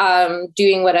images,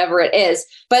 doing whatever it is.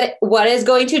 But what is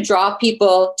going to draw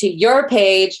people to your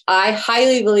page? I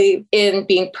highly believe in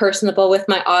being personable with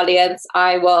my audience.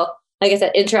 I will, like I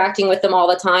said, interacting with them all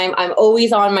the time. I'm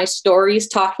always on my stories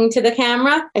talking to the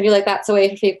camera. I feel like that's a way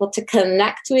for people to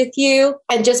connect with you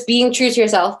and just being true to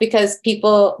yourself because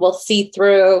people will see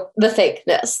through the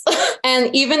fakeness. And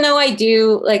even though I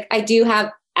do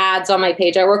have ads on my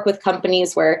page. I work with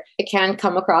companies where it can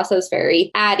come across as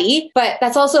very addy, but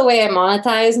that's also a way I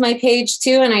monetize my page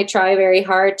too. And I try very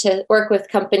hard to work with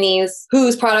companies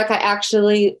whose product I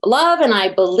actually love and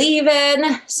I believe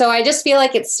in. So I just feel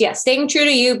like it's, staying true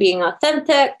to you, being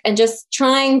authentic and just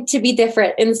trying to be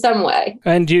different in some way.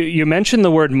 And you mentioned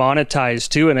the word monetize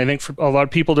too. And I think for a lot of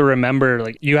people to remember,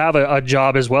 like you have a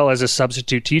job as well as a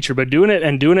substitute teacher, but doing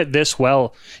it this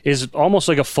well is almost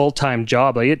like a full-time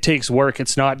job. Like it takes work.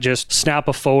 It's not just snap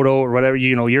a photo or whatever,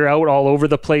 you're out all over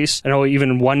the place. I know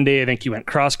even one day, I think you went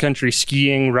cross-country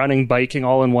skiing, running, biking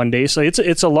all in one day. So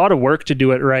it's a lot of work to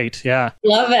do it right. Yeah.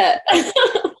 Love it.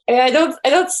 I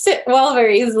don't sit well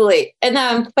very easily.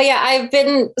 And but yeah, I've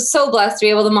been so blessed to be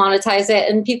able to monetize it.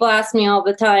 And people ask me all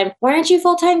the time, why aren't you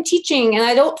full-time teaching? And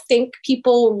I don't think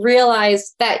people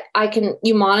realize that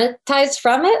you monetize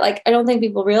from it. Like, I don't think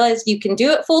people realize you can do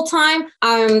it full-time.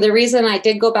 The reason I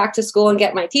did go back to school and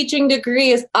get my teaching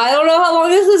degree is I don't know how long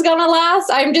this is going to last.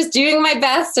 I'm just doing my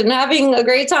best and having a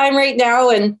great time right now.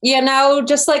 And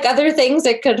just like other things,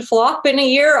 it could flop in a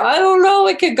year. I don't know.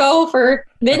 It could go for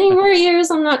many more years.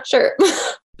 I'm not sure.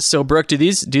 So Brooke, do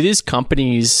these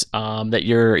companies that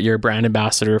you're a brand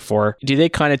ambassador for, do they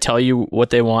kind of tell you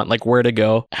what they want, like where to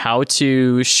go, how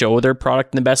to show their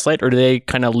product in the best light, or do they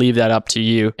kind of leave that up to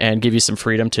you and give you some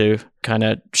freedom to kind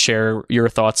of share your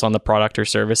thoughts on the product or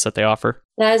service that they offer?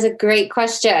 That is a great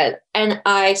question. And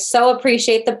I so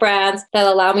appreciate the brands that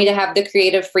allow me to have the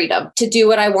creative freedom to do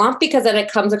what I want, because then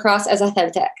it comes across as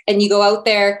authentic. And you go out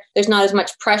there, there's not as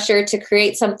much pressure to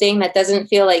create something that doesn't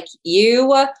feel like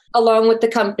you, along with the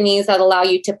companies that allow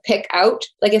you to pick out.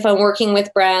 Like if I'm working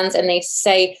with brands and they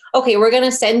say, okay, we're going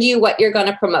to send you what you're going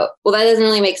to promote. Well, that doesn't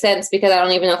really make sense because I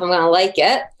don't even know if I'm going to like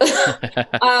it.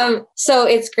 So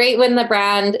it's great when the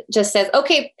brand just says,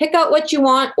 okay, pick out what you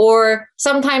want. Or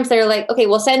sometimes they're like, okay,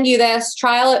 we'll send you this,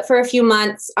 trial it for a few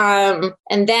months. And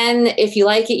then if you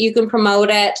like it, you can promote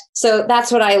it. So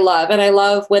that's what I love. And I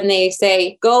love when they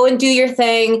say, go and do your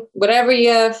thing, whatever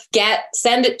you get,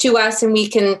 send it to us and we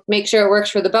can make sure it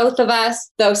works for the both of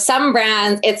us. Though some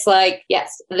brands, it's like,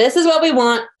 yes, this is what we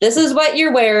want. This is what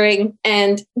you're wearing.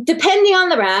 And depending on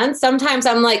the brand, sometimes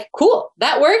I'm like, cool,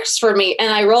 that works for me.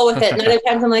 And I roll with it. And other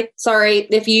times I'm like, sorry,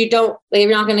 if you're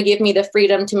not going to give me the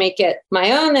freedom to make it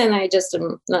my own, and I just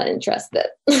am not interested.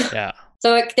 Yeah.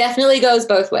 So it definitely goes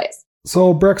both ways.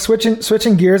 So Brooke,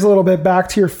 switching gears a little bit back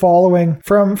to your following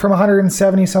from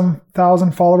 170 some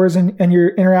thousand followers, and your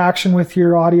interaction with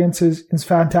your audience is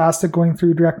fantastic, going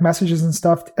through direct messages and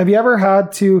stuff. Have you ever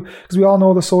had to, because we all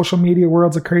know the social media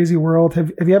world's a crazy world,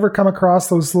 have you ever come across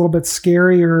those little bit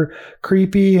scary or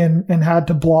creepy and had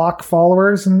to block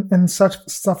followers and such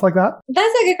stuff like that?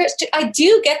 That's a good question. I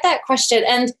do get that question.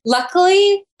 And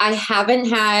luckily I haven't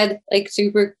had like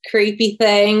super creepy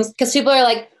things, because people are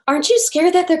like, aren't you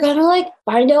scared that they're going to like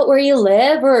find out where you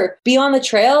live or be on the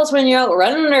trails when you're out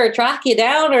running or track you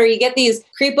down, or you get these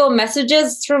creepo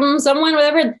messages from someone,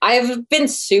 whatever? I've been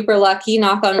super lucky,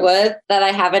 knock on wood, that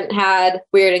I haven't had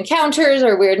weird encounters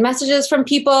or weird messages from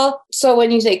people. So when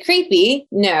you say creepy,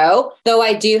 no, though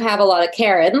I do have a lot of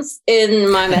Karens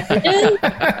in my messages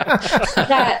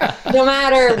that no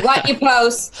matter what you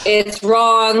post, it's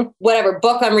wrong. Whatever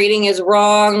book I'm reading is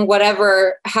wrong.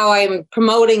 Whatever, how I'm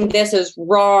promoting this is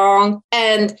wrong.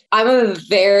 And I'm a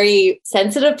very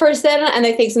sensitive person. And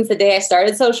I think since the day I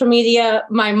started social media,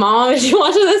 my mom, if she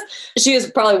watches this, she was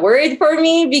probably worried for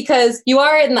me, because you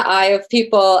are in the eye of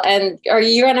people, and are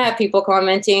you going to have people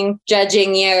commenting,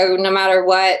 judging you, no matter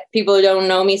what, people who don't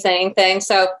know me saying things.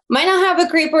 So might not have the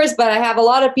creepers, but I have a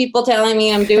lot of people telling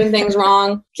me I'm doing things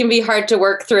wrong. Can be hard to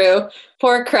work through.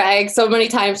 Poor Craig, so many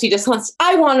times he just wants,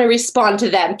 I want to respond to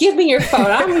them. Give me your phone.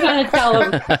 I'm going to tell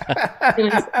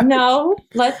them. No,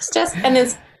 let's just, and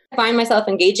then find myself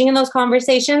engaging in those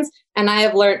conversations. And I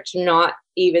have learned to not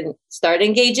even start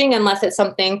engaging unless it's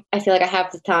something I feel like I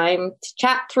have the time to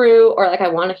chat through, or like I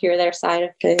want to hear their side of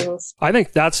things. I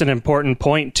think that's an important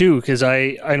point too, because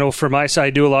I know for my side, I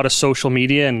do a lot of social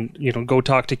media and, go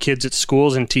talk to kids at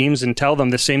schools and teams and tell them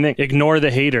the same thing. Ignore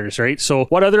the haters, right? So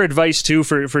what other advice too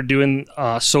for doing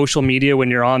social media when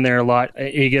you're on there a lot,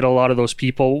 you get a lot of those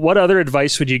people. What other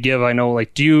advice would you give? I know,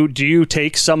 like, do you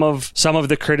take some of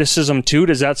the criticism too?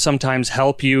 Does that sometimes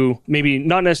help you maybe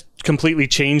not necessarily completely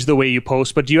change the way you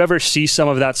post, but do you ever see some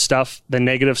of that stuff, the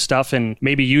negative stuff, and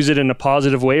maybe use it in a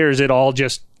positive way, or is it all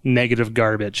just negative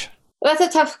garbage? That's a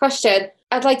tough question.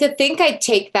 I'd like to think I'd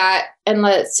take that and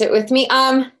let it sit with me.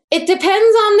 It depends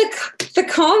on the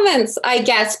comments, I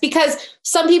guess, because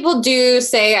some people do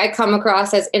say I come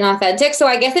across as inauthentic. So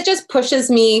I guess it just pushes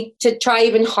me to try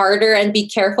even harder and be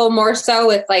careful more so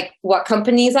with like what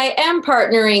companies I am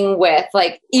partnering with.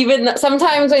 Like even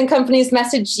sometimes when companies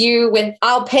message you with,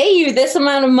 I'll pay you this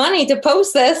amount of money to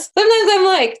post this. Sometimes I'm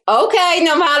like, okay,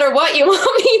 no matter what you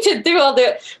want me to do, I'll do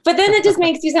it. But then it just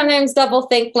makes you sometimes double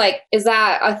think, like, is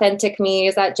that authentic me?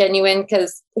 Is that genuine?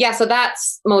 Because yeah, so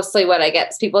that's mostly what I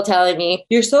get. People telling me,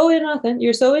 you're so inauthentic,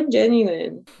 you're so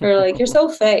ingenuine, or like, you're so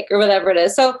fake, or whatever it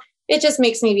is. So it just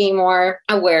makes me be more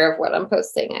aware of what I'm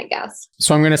posting, I guess.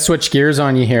 So I'm going to switch gears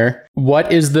on you here.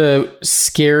 What is the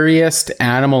scariest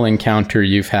animal encounter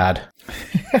you've had?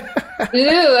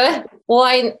 Ooh. Well,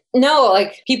 I know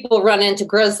like people run into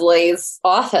grizzlies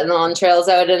often on trails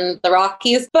out in the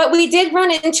Rockies, but we did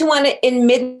run into one in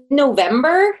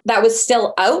mid-November that was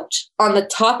still out on the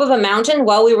top of a mountain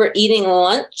while we were eating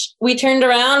lunch. We turned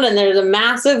around and there's a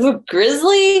massive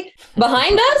grizzly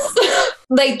behind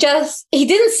us. He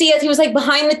didn't see us. He was like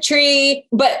behind the tree,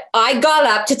 but I got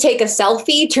up to take a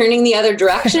selfie turning the other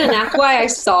direction, and that's why I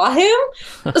saw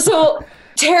him. So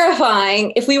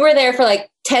terrifying. If we were there for like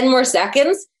 10 more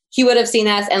seconds, he would have seen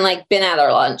us and like been at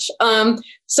our lunch.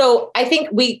 So I think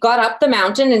we got up the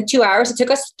mountain in 2 hours. It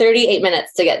took us 38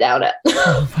 minutes to get down it.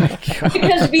 Oh my God.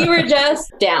 Because we were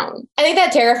just down. I think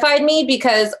that terrified me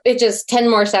because it just 10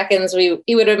 more seconds,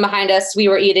 he would have been behind us. We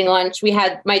were eating lunch. We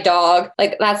had my dog.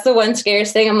 Like, that's the one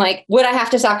scariest thing. I'm like, would I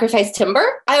have to sacrifice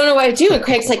Timber? I don't know what to do. And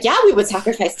Craig's like, yeah, we would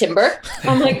sacrifice Timber.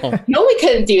 I'm like, no, we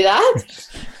couldn't do that.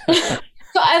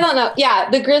 So I don't know. Yeah,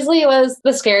 the grizzly was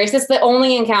the scariest. It's the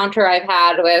only encounter I've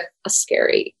had with a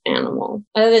scary animal.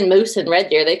 Other than moose and red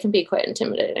deer, they can be quite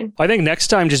intimidating. I think next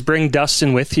time just bring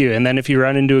Dustin with you. And then if you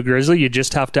run into a grizzly, you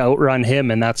just have to outrun him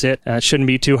and that's it. It shouldn't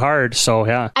be too hard. So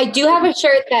yeah. I do have a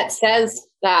shirt that says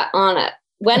that on it.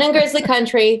 When in grizzly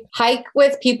country, hike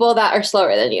with people that are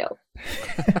slower than you.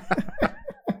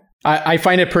 I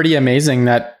find it pretty amazing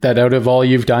that out of all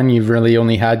you've done, you've really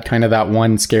only had kind of that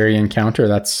one scary encounter.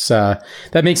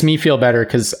 That makes me feel better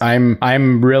because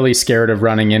I'm really scared of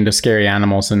running into scary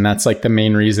animals, and that's like the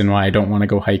main reason why I don't want to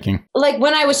go hiking. Like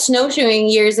when I was snowshoeing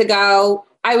years ago,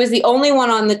 I was the only one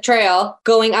on the trail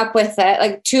going up with it.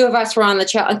 Like 2 of us were on the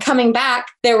trail, and coming back,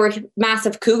 there were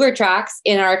massive cougar tracks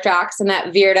in our tracks, and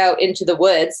that veered out into the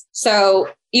woods. So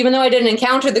even though I didn't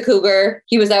encounter the cougar,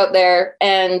 he was out there,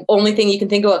 and only thing you can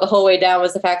think about the whole way down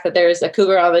was the fact that there's a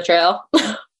cougar on the trail.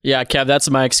 Yeah, Kev, that's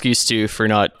my excuse too for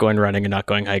not going running and not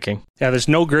going hiking. Yeah, there's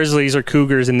no grizzlies or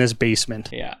cougars in this basement.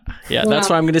 Yeah, that's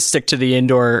why I'm going to stick to the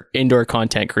indoor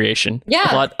content creation.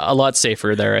 Yeah. A lot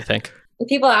safer there, I think.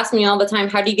 People ask me all the time,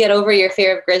 how do you get over your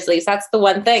fear of grizzlies? That's the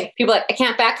one thing. People are like, I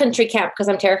can't backcountry camp because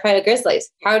I'm terrified of grizzlies.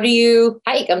 How do you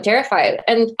hike? I'm terrified.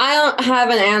 And I don't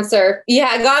have an answer. Yeah,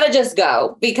 I gotta just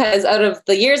go, because out of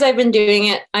the years I've been doing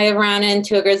it, I have ran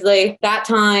into a grizzly that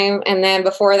time. And then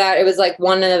before that, it was like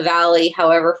one in a valley,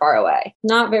 however far away.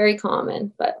 Not very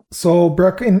common, but. So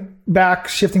Brooke,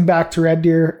 shifting back to Red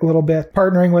Deer a little bit,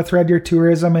 partnering with Red Deer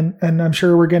Tourism, and I'm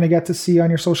sure we're going to get to see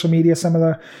on your social media some of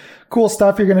the cool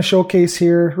stuff you're going to showcase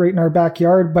here right in our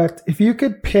backyard. But if you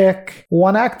could pick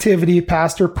one activity,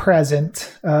 past or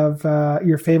present, of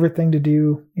your favorite thing to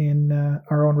do in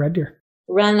our own Red Deer.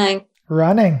 Running.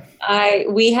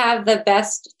 We have the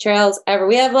best trails ever.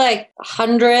 We have like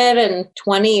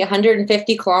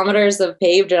 150 kilometers of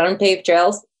paved and unpaved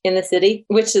trails in the city,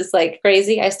 which is like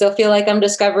crazy. I still feel like I'm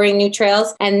discovering new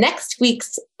trails. And next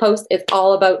week's post is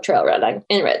all about trail running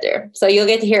in Red Deer. So you'll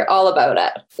get to hear all about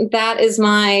it. That is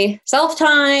my self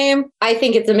time. I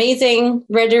think it's amazing.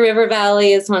 Red Deer River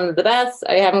Valley is one of the best.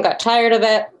 I haven't got tired of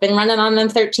it. Been running on them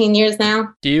 13 years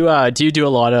now. Do you do a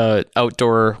lot of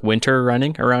outdoor winter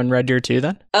running around Red Deer too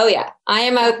then? Oh yeah. I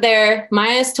am out there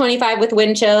minus 25 with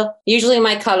wind chill. Usually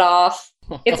my cutoff.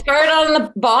 It's hard on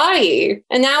the body.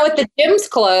 And now with the gyms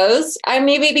closed, I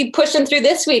maybe be pushing through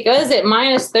this week. What is it,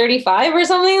 minus 35 or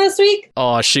something this week?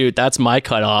 Oh, shoot. That's my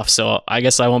cutoff. So I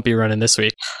guess I won't be running this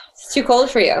week. It's too cold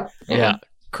for you. Yeah.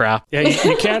 Crap. Yeah,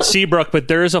 you can't see Brooke, but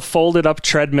there is a folded up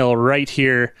treadmill right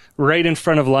here, right in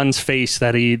front of Lund's face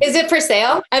that he... Is it for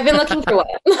sale? I've been looking for one.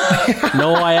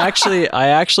 No, I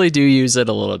actually do use it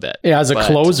a little bit. Yeah, as a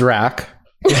clothes rack.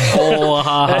 Oh,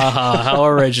 how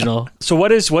original. So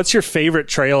what's your favorite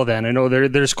trail then? I know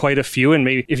there's quite a few, and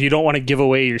maybe if you don't want to give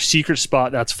away your secret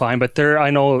spot, that's fine. But I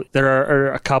know there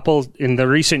are a couple. In the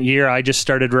recent year, I just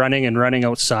started running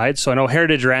outside. So I know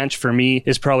Heritage Ranch for me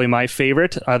is probably my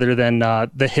favorite, other than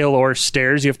the hill or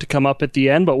stairs you have to come up at the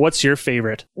end. But what's your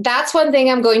favorite? That's one thing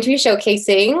I'm going to be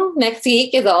showcasing next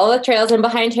week is all the trails in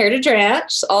behind Heritage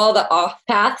Ranch, all the off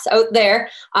paths out there.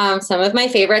 Some of my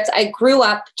favorites. I grew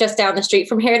up just down the street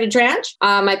from Heritage Ranch.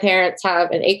 My parents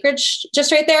have an acreage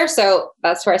just right there, so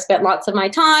that's where I spent lots of my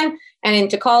time and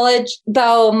into college.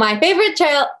 Though my favorite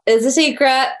trail is a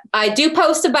secret. I do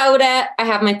post about it. I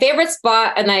have my favorite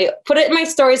spot, and I put it in my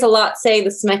stories a lot, saying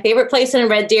this is my favorite place in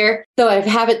Red Deer, though I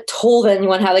haven't told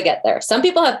anyone how to get there. Some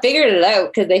people have figured it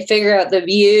out because they figure out the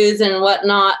views and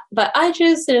whatnot, but I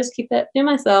choose to just keep it to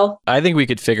myself. I think we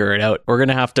could figure it out. We're going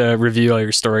to have to review all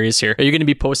your stories here. Are you going to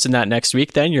be posting that next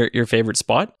week then, your favorite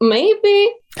spot?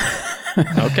 Maybe.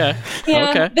 Okay. Yeah,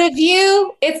 okay. The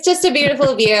view, it's just a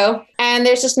beautiful view, and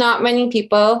there's just not many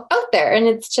people out there, and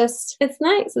it's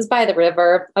nice. It's by the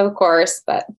river, of course,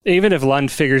 but even if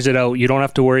Lund figures it out, you don't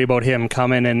have to worry about him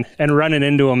coming and running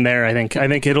into him there. I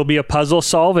think it'll be a puzzle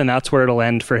solve, and that's where it'll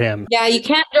end for him. Yeah, you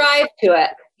can't drive to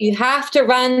it. You have to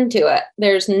run to it.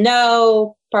 There's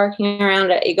no parking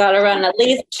around it. You got to run at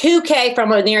least 2K from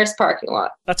the nearest parking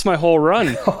lot. That's my whole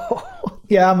run.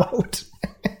 Yeah, I'm out.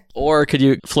 Or could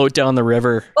you float down the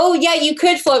river? Oh yeah, you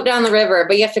could float down the river,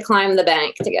 but you have to climb the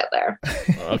bank to get there.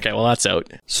 Okay, well, that's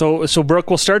out. So Brooke,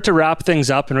 we'll start to wrap things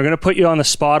up, and we're going to put you on the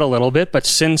spot a little bit. But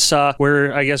since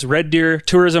we're, I guess,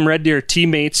 Tourism Red Deer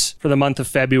teammates for the month of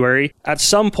February, at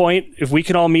some point, if we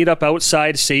can all meet up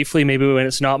outside safely, maybe when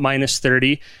it's not minus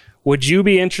 30, would you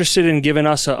be interested in giving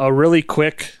us a really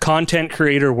quick content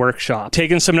creator workshop?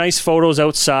 Taking some nice photos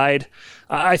outside.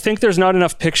 I think there's not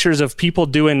enough pictures of people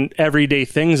doing everyday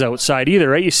things outside either,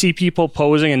 right? You see people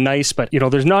posing and nice, but,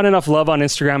 there's not enough love on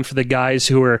Instagram for the guys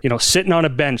who are, sitting on a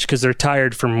bench because they're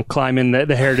tired from climbing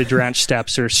the Heritage Ranch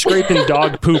steps or scraping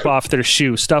dog poop off their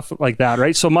shoe, stuff like that,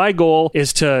 right? So my goal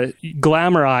is to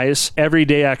glamorize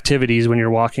everyday activities when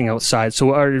you're walking outside.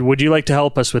 So would you like to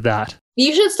help us with that?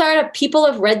 You should start a People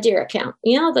of Red Deer account.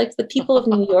 Like the people of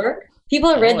New York. People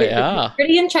of Red Deer. Yeah.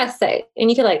 Pretty interesting. And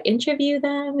you could interview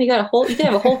them. You could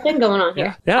have a whole thing going on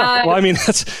here. Yeah. Well, I mean,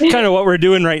 that's kind of what we're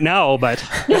doing right now, but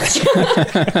yeah,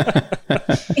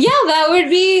 that would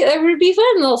be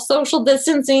fun. A little social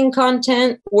distancing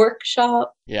content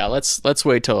workshop. Yeah, let's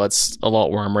wait till it's a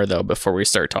lot warmer though before we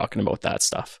start talking about that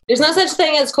stuff. There's no such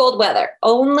thing as cold weather.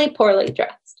 Only poorly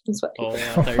dressed. Oh,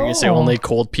 yeah, I thought you were going to say only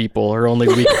cold people or only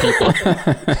weak people.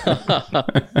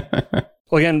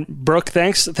 Well, again, Brooke,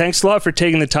 thanks a lot for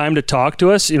taking the time to talk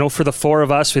to us. For the four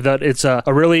of us, we thought it's a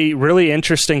really, really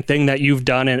interesting thing that you've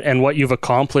done and what you've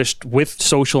accomplished with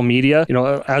social media.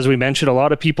 As we mentioned, a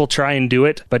lot of people try and do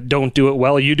it, but don't do it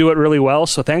well. You do it really well.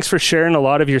 So thanks for sharing a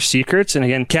lot of your secrets. And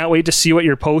again, can't wait to see what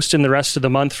you're posting the rest of the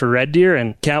month for Red Deer,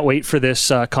 and can't wait for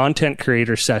this content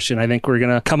creator session. I think we're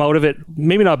going to come out of it,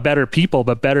 maybe not better people,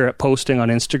 but better at posting on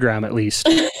Instagram at least.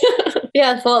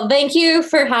 Yeah, well, thank you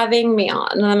for having me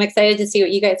on. And I'm excited to see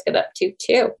what you guys get up to,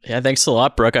 too. Yeah, thanks a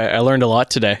lot, Brooke. I learned a lot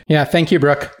today. Yeah, thank you,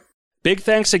 Brooke. Big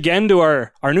thanks again to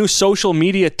our new social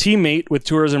media teammate with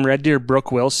Tourism Red Deer,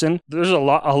 Brooke Wilson. There's a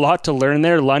lot to learn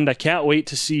there. Lund, I can't wait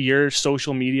to see your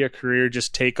social media career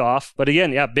just take off. But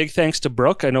again, yeah, big thanks to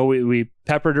Brooke. I know we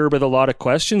peppered her with a lot of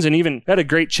questions and even had a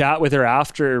great chat with her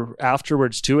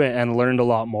afterwards too, and learned a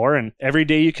lot more. And every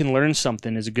day you can learn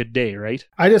something is a good day, right?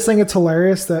 I just think it's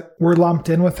hilarious that we're lumped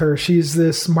in with her. She's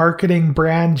this marketing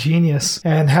brand genius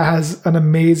and has an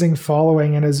amazing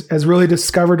following and has really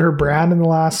discovered her brand in the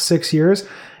last 6 years.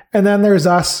 And then there's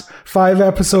us 5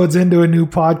 episodes into a new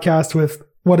podcast with,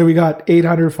 what do we got,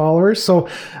 800 followers. So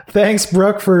thanks,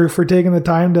 Brooke, for taking the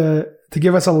time to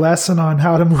give us a lesson on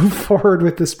how to move forward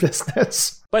with this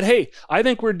business. But hey, I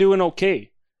think we're doing okay.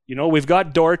 We've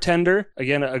got Door Tender,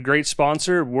 again, a great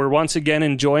sponsor. We're once again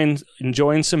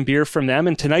enjoying some beer from them.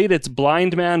 And tonight it's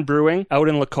Blind Man Brewing out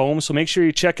in Lacombe. So make sure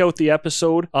you check out the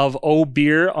episode of Oh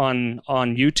Beer on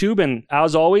YouTube. And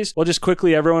as always, we'll just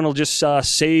quickly, everyone will just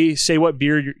say what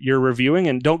beer you're reviewing,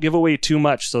 and don't give away too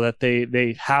much so that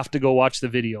they have to go watch the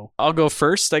video. I'll go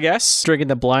first, I guess. Drinking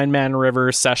the Blind Man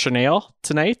River Session Ale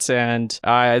tonight. And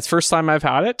it's the first time I've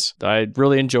had it. I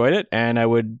really enjoyed it, and I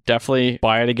would definitely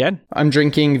buy it again. I'm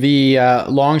drinking the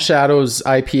Long Shadows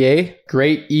IPA.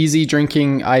 Great, easy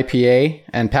drinking IPA,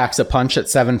 and packs a punch at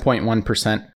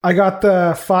 7.1%. I got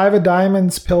the Five of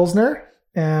Diamonds Pilsner,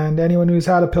 and anyone who's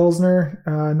had a Pilsner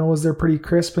knows they're pretty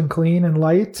crisp and clean and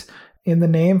light. In the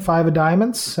name, Five of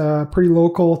Diamonds, pretty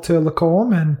local to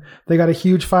Lacombe, and they got a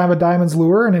huge Five of Diamonds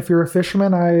lure. And if you're a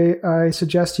fisherman, I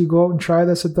suggest you go out and try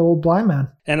this at the Old Blind Man.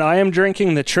 And I am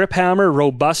drinking the Trip Hammer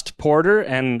Robust Porter,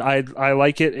 and I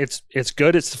like it. It's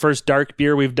good. It's the first dark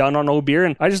beer we've done on O Beer,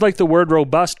 and I just like the word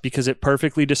robust because it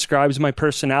perfectly describes my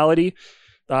personality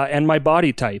and my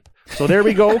body type. So there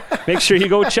we go. Make sure you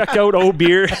go check out O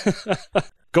Beer.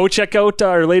 Go check out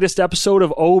our latest episode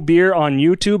of O Beer on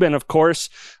YouTube. And of course,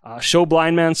 show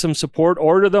Blind Man some support.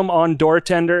 Order them on Door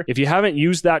Tender. If you haven't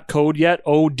used that code yet,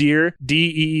 ODEER,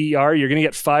 DEER, you're going to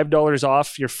get $5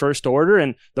 off your first order.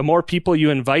 And the more people you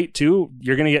invite to,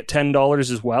 you're going to get $10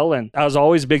 as well. And as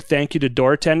always, big thank you to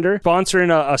Door Tender,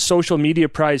 sponsoring a social media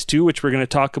prize too, which we're going to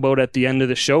talk about at the end of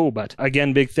the show. But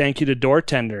again, big thank you to Door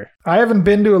Tender. I haven't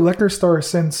been to a liquor store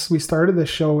since we started this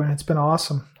show, and it's been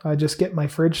awesome. I just get my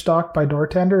fridge stocked by Door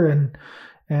Tender,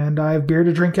 and I have beer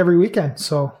to drink every weekend.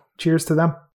 So cheers to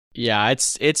them. Yeah,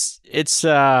 it's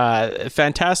a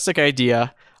fantastic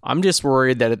idea. I'm just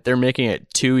worried that they're making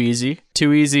it too easy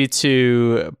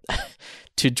to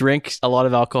drink a lot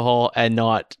of alcohol and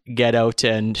not get out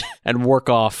and work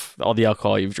off all the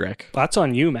alcohol you've drank. That's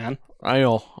on you, man. I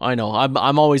know.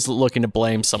 I'm always looking to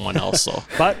blame someone else. So.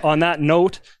 But on that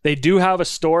note, they do have a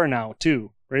store now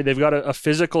too. Right, they've got a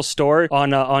physical store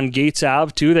on Gates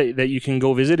Ave too that you can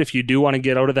go visit if you do want to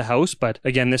get out of the house. But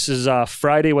again, this is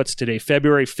Friday. What's today?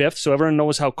 February 5th. So everyone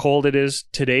knows how cold it is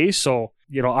today. So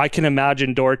I can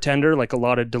imagine Door Tender, like a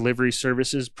lot of delivery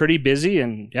services, pretty busy,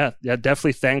 and yeah,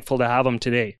 definitely thankful to have them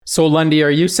today. So Lundy,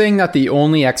 are you saying that the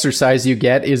only exercise you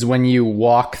get is when you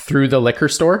walk through the liquor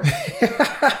store?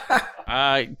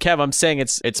 Kev, I'm saying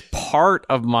it's part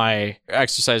of my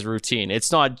exercise routine.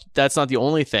 That's not the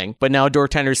only thing, but now Door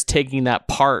Tender's taking that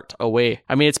part away.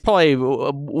 I mean, it's probably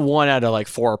 1 out of like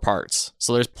 4 parts.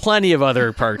 So there's plenty of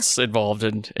other parts involved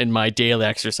in my daily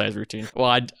exercise routine. Well,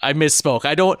 I misspoke.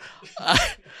 I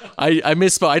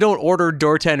misspoke. I don't order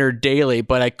Door Tender daily,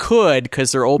 but I could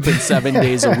because they're open 7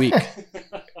 days a week.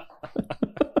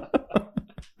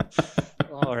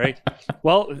 All right.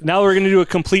 Well, now we're going to do a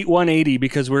complete 180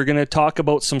 because we're going to talk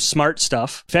about some smart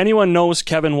stuff. If anyone knows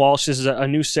Kevin Walsh, this is a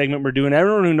new segment we're doing.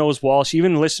 Everyone who knows Walsh,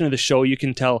 even listening to the show, you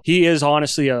can tell he is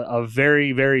honestly a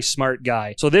very, very smart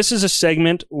guy. So this is a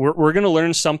segment. We're going to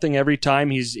learn something every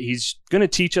time. He's going to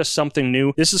teach us something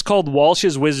new. This is called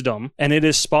Walsh's Wisdom, and it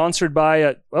is sponsored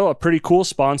by a pretty cool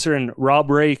sponsor in Rob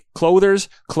Ray Clothiers,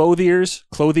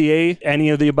 Clothier, any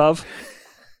of the above.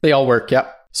 They all work,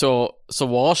 yep. So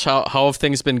Walsh, how have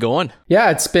things been going?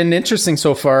 Yeah, it's been interesting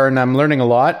so far, and I'm learning a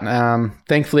lot.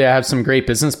 Thankfully, I have some great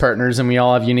business partners, and we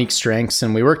all have unique strengths,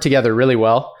 and we work together really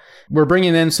well. We're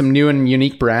bringing in some new and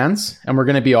unique brands, and we're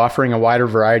going to be offering a wider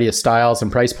variety of styles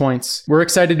and price points. We're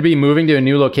excited to be moving to a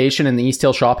new location in the East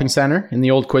Hill Shopping Center in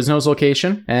the old Quiznos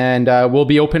location, and we'll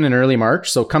be open in early March.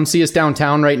 So come see us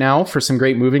downtown right now for some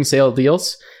great moving sale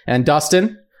deals. And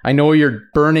Dustin, I know you're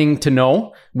burning to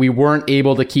know we weren't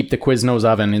able to keep the Quiznos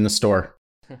oven in the store.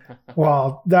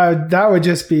 Well, that would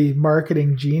just be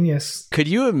marketing genius. Could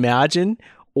you imagine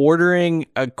ordering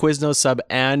a Quiznos sub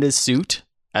and a suit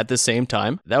at the same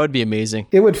time? That would be amazing.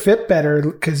 It would fit better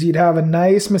because you'd have a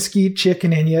nice mesquite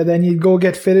chicken in you. Then you'd go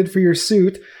get fitted for your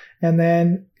suit. And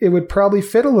then it would probably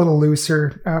fit a little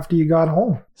looser after you got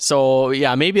home. So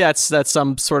yeah, maybe that's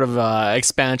some sort of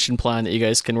expansion plan that you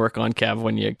guys can work on, Kev,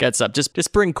 when you gets up.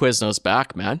 Just bring Quiznos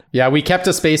back, man. Yeah, we kept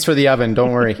a space for the oven.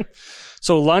 Don't worry.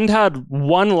 So Lund had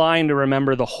one line to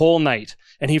remember the whole night,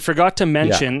 and he forgot to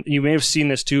mention, you may have seen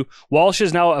this too, Walsh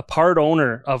is now a part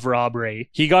owner of Rob Ray.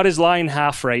 He got his line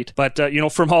half right, but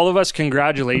from all of us,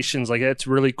 congratulations. Like, it's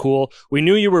really cool. We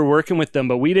knew you were working with them,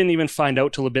 but we didn't even find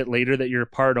out till a bit later that you're a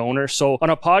part owner. So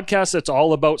on a podcast that's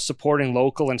all about supporting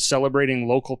local and celebrating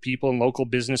local people and local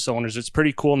business owners, it's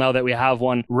pretty cool now that we have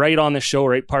one right on the show,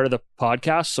 right part of the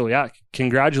podcast. So yeah,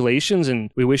 congratulations,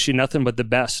 and we wish you nothing but the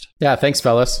best. Yeah, thanks,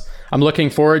 fellas. I'm looking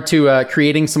forward to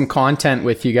creating some content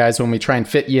with you guys when we try and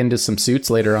fit you into some suits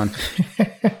later on.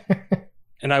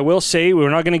 And I will say, we're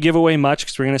not going to give away much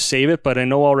because we're going to save it, but I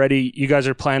know already you guys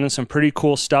are planning some pretty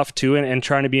cool stuff too, and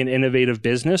trying to be an innovative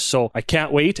business. So I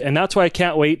can't wait. And that's why I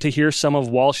can't wait to hear some of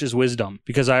Walsh's wisdom,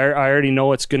 because I already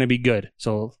know it's going to be good.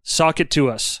 So sock it to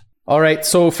us. All right,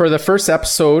 so for the first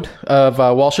episode of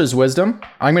Walsh's Wisdom,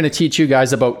 I'm going to teach you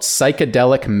guys about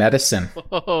psychedelic medicine.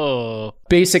 Oh.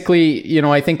 Basically,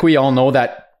 I think we all know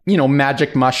that,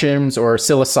 magic mushrooms or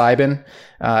psilocybin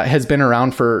has been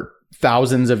around for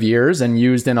thousands of years and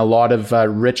used in a lot of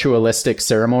ritualistic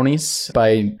ceremonies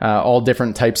by all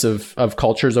different types of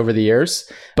cultures over the years.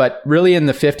 But really in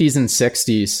the 50s and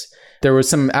 60s, there was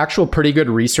some actual pretty good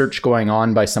research going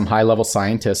on by some high-level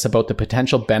scientists about the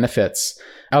potential benefits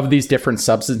of these different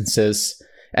substances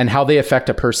and how they affect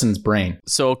a person's brain.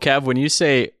 So, Kev, when you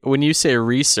say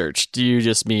research, do you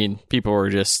just mean people were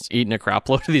just eating a crap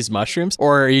load of these mushrooms?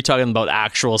 Or are you talking about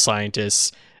actual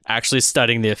scientists actually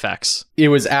studying the effects? It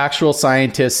was actual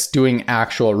scientists doing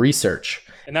actual research.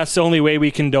 And that's the only way we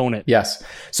condone it. Yes.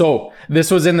 So this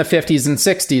was in the 50s and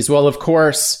 60s. Well, of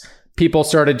course, people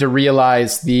started to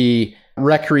realize the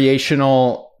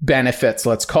recreational benefits,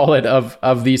 let's call it,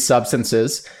 of these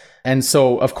substances. And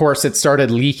so, of course, it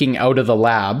started leaking out of the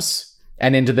labs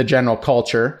and into the general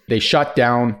culture. They shut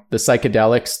down the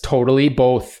psychedelics totally,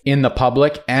 both in the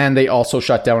public, and they also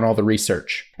shut down all the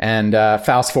research. And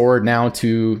fast forward now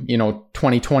to,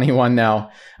 2021 now,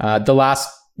 the last,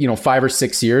 5 or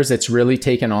 6 years, it's really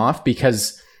taken off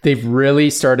because they've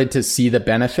really started to see the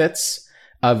benefits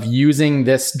of using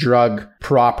this drug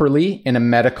properly in a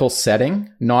medical setting,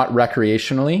 not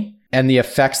recreationally, and the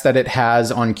effects that it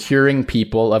has on curing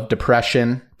people of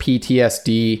depression,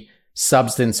 PTSD,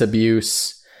 substance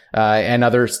abuse, and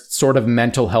other sort of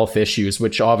mental health issues,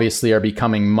 which obviously are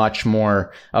becoming much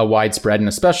more widespread. And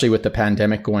especially with the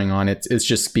pandemic going on, it's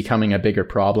just becoming a bigger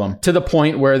problem, to the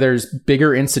point where there's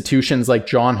bigger institutions like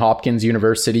Johns Hopkins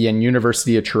University and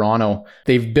University of Toronto.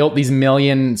 They've built these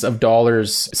millions of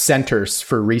dollars centers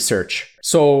for research.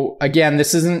 So again,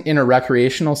 this isn't in a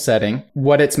recreational setting.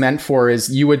 What it's meant for is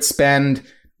you would spend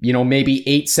maybe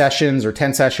 8 sessions or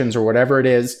 10 sessions or whatever it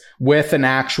is with an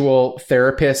actual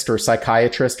therapist or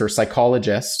psychiatrist or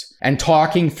psychologist and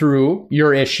talking through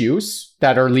your issues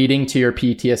that are leading to your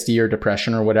PTSD or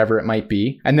depression or whatever it might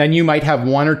be. And then you might have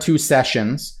 1 or 2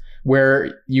 sessions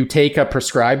where you take a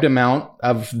prescribed amount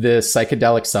of the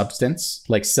psychedelic substance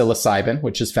like psilocybin,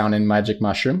 which is found in magic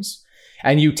mushrooms,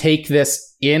 and you take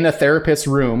this in a therapist's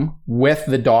room with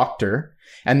the doctor,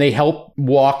 and they help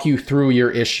walk you through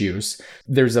your issues.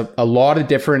 There's a lot of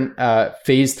different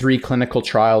phase 3 clinical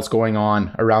trials going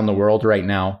on around the world right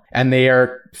now, and they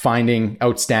are finding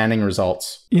outstanding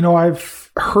results.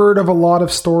 I've heard of a lot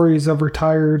of stories of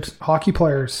retired hockey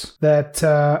players that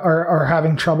are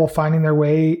having trouble finding their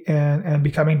way and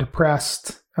becoming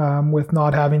depressed with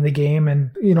not having the game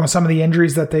and, some of the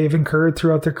injuries that they've incurred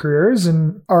throughout their careers,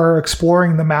 and are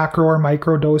exploring the macro or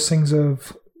micro dosings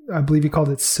of, I believe you called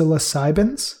it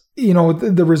psilocybins.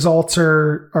 The results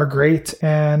are great,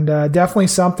 and definitely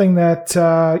something that,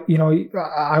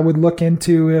 I would look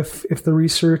into if the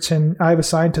research, and I have a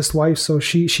scientist wife, so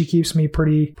she keeps me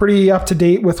pretty up to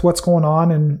date with what's going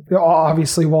on. And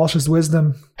obviously Walsh's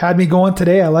wisdom had me going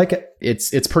today. I like it.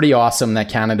 It's pretty awesome that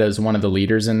Canada is one of the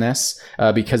leaders in this,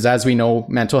 because as we know,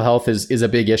 mental health is a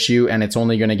big issue, and it's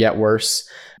only going to get worse.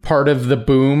 Part of the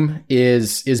boom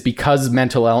is because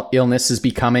mental illness is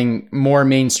becoming more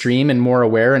mainstream and more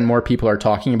aware, and more people are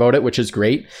talking about it, which is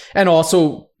great. And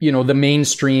also, the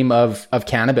mainstream of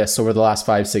cannabis over the last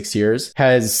 5-6 years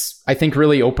has, I think,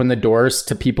 really opened the doors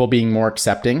to people being more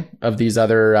accepting of these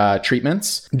other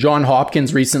treatments. Johns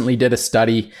Hopkins recently did a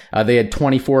study. They had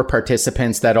 24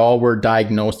 participants that all were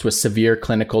diagnosed with severe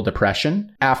clinical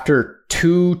depression. After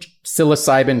 2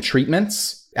 psilocybin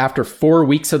treatments, after 4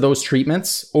 weeks of those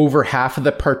treatments, over half of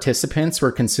the participants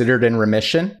were considered in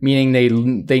remission, meaning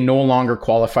they no longer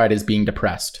qualified as being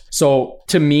depressed. So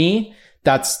to me,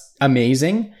 that's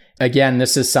amazing. Again,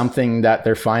 this is something that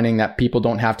they're finding that people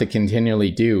don't have to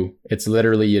continually do. It's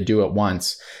literally you do it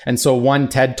once. And so one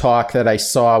TED talk that I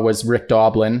saw was Rick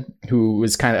Doblin, who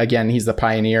was he's the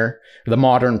pioneer, the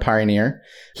modern pioneer.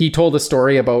 He told a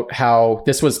story about how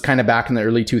this was kind of back in the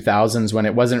early 2000s when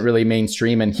it wasn't really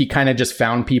mainstream. And he kind of just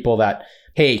found people that,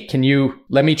 hey,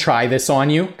 let me try this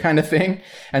on you kind of thing.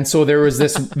 And so there was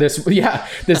this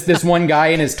one guy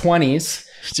in his 20s.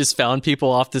 Just found people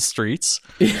off the streets.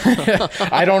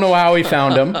 I don't know how he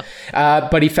found them,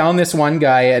 but he found this one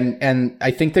guy, and I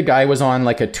think the guy was on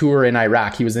like a tour in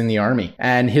Iraq. He was in the army,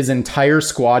 and his entire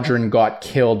squadron got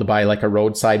killed by like a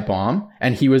roadside bomb,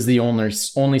 and he was the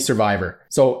only survivor.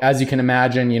 So as you can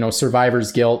imagine,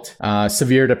 survivor's guilt,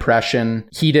 severe depression.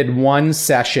 He did 1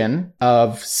 session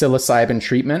of psilocybin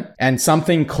treatment, and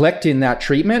something clicked in that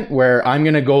treatment where I'm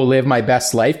going to go live my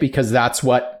best life because that's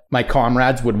what my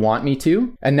comrades would want me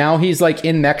to. And now he's like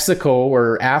in Mexico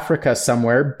or Africa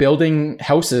somewhere building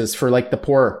houses for like the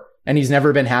poor. And he's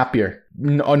never been happier.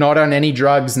 Not on any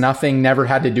drugs, nothing, never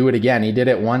had to do it again. He did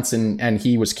it once and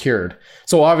he was cured.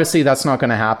 So obviously that's not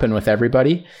going to happen with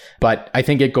everybody, but I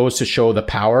think it goes to show the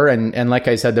power. And like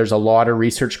I said, there's a lot of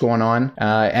research going on.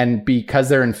 And because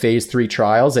they're in phase 3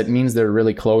 trials, it means they're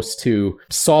really close to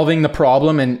solving the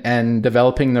problem and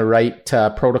developing the right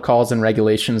protocols and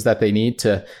regulations that they need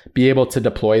to be able to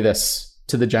deploy this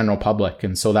to the general public.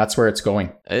 And so that's where it's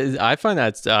going. I find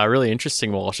that really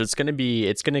interesting, Walsh. It's going to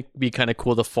be kind of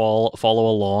cool to follow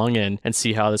along and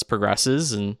see how this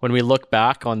progresses. And when we look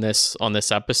back on this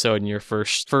episode and your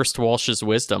first Walsh's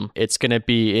wisdom, it's going to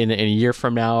be in a year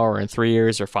from now, or in 3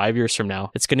 years or 5 years from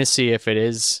now. It's going to see if it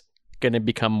is going to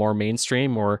become more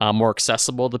mainstream or more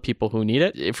accessible to people who need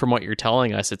it. From what you're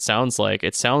telling us, it sounds like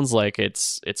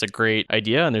it's a great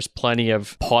idea, and there's plenty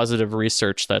of positive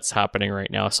research that's happening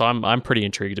right now. So I'm pretty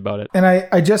intrigued about it. And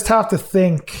I just have to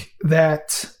think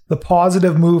that the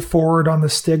positive move forward on the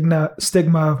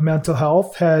stigma of mental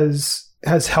health has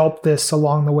helped this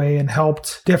along the way, and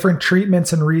helped different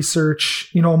treatments and research.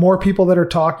 More people that are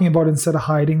talking about it instead of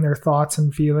hiding their thoughts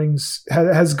and feelings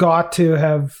has got to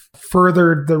have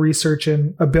furthered the research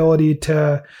and ability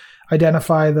to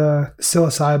identify the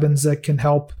psilocybins that can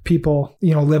help people,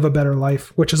 live a better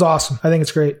life, which is awesome. I think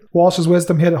it's great. Walsh's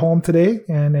wisdom hit home today,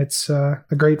 and it's a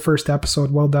great first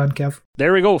episode. Well done, Kev.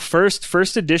 There we go.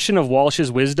 First edition of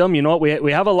Walsh's Wisdom. You know what?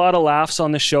 We have a lot of laughs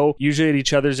on the show, usually at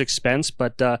each other's expense,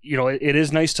 but it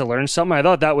is nice to learn something. I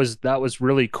thought that was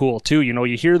really cool too.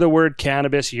 You hear the word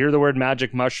cannabis, you hear the word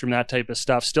magic mushroom, that type of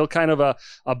stuff. Still kind of a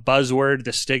buzzword,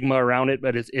 the stigma around it,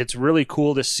 but it's really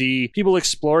cool to see people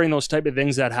exploring those type of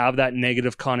things that have that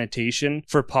negative connotation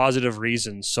for positive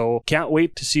reasons. So can't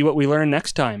wait to see what we learn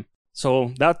next time.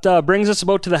 So that brings us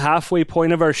about to the halfway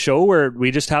point of our show, where we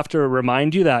just have to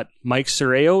remind you that Mike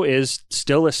Soreo is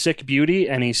still a sick beauty,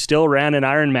 and he still ran an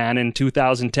Ironman in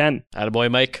 2010.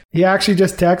 Attaboy, Mike. He actually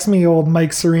just texted me, old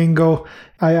Mike Siringo.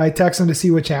 I texted him to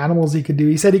see which animals he could do.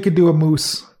 He said he could do a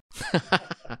moose.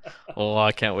 Oh,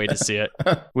 I can't wait to see it.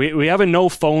 We have a no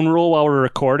phone rule while we're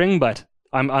recording, but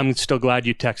I'm still glad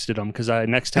you texted him, because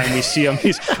next time we see him,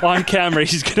 he's on camera.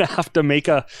 He's going to have to make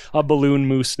a balloon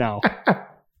moose now.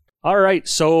 All right,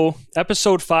 so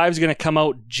episode 5 is going to come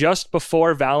out just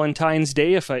before Valentine's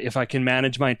Day, if I can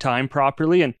manage my time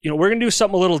properly. And we're going to do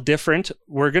something a little different.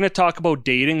 We're going to talk about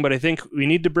dating, but I think we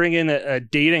need to bring in a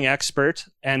dating expert,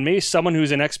 and maybe someone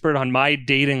who's an expert on my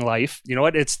dating life. You know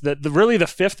what? It's really the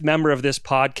 5th member of this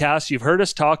podcast. You've heard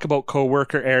us talk about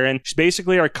coworker Erin. She's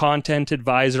basically our content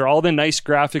advisor. All the nice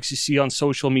graphics you see on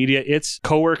social media, it's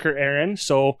coworker Erin.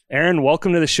 So Erin,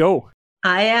 welcome to the show.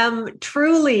 I am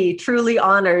truly, truly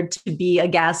honored to be a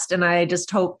guest, and I just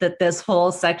hope that this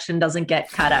whole section doesn't get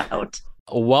cut out.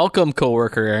 Welcome,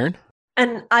 coworker Erin.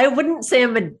 And I wouldn't say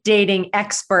I'm a dating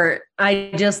expert.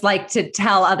 I just like to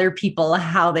tell other people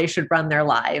how they should run their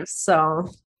lives. So,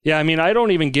 yeah, I mean, I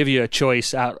don't even give you a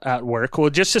choice at work.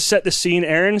 Well, just to set the scene,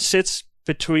 Erin sits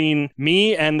between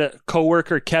me and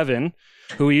coworker Kevin,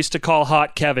 who we used to call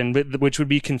Hot Kevin, which would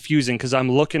be confusing because I'm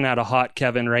looking at a hot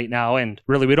Kevin right now, and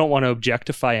really we don't want to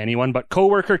objectify anyone, but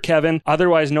coworker Kevin,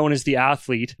 otherwise known as the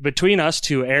athlete. Between us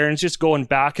two, Erin's just going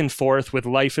back and forth with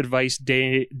life advice,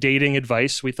 dating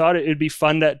advice. We thought it'd be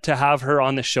fun to have her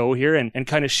on the show here and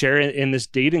kind of share in this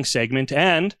dating segment,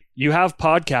 and you have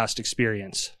podcast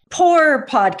experience. Poor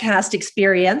podcast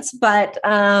experience, but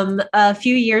a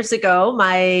few years ago,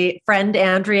 my friend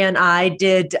Andrea and I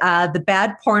did the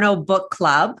Bad Porno Book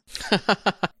Club.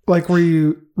 Like, were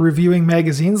you reviewing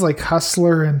magazines like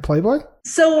Hustler and Playboy?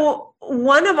 So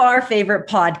one of our favorite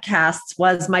podcasts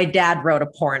was My Dad Wrote a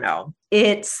Porno.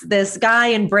 It's this guy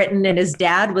in Britain, and his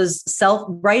dad was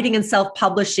self-writing and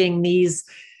self-publishing these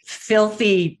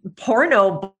filthy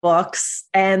porno books,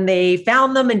 and they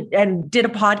found them and did a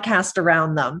podcast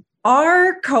around them.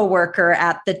 Our coworker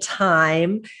at the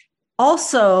time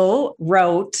also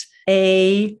wrote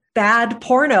a bad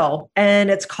porno, and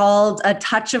it's called A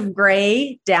Touch of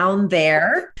Grey Down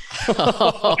There.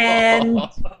 And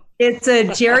it's a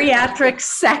geriatric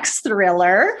sex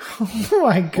thriller. Oh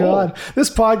my God. This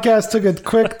podcast took a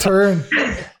quick turn.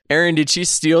 Erin, did she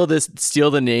steal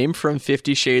the name from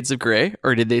 50 Shades of Grey,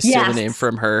 or did they steal the name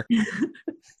from her?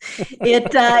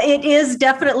 It is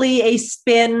definitely a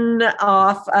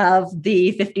spin-off of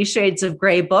the 50 Shades of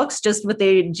Grey books, just with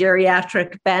a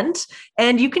geriatric bent.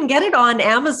 And you can get it on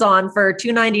Amazon for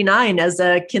 $2.99 as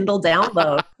a Kindle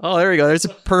download. Oh, there we go. There's a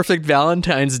perfect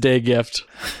Valentine's Day gift.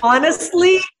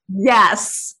 Honestly,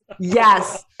 yes.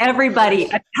 Yes. Everybody,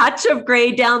 A Touch of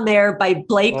Grey Down There by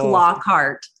Blake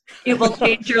Lockhart. It will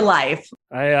change your life.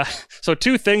 So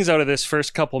 2 things out of this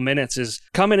first couple minutes is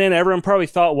coming in. Everyone probably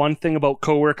thought one thing about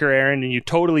coworker Erin, and you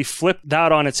totally flipped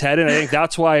that on its head. And I think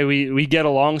that's why we get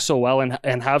along so well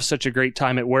and have such a great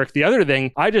time at work. The other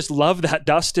thing, I just love that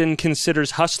Dustin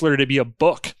considers Hustler to be a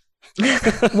book.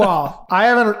 Well,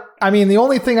 the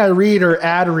only thing I read are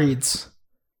ad reads.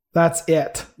 That's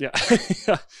it. Yeah.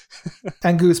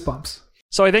 And Goosebumps.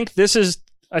 So I think this is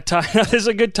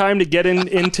a good time to get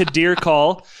into Dear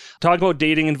Call. Talk about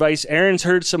dating advice. Erin's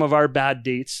heard some of our bad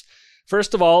dates.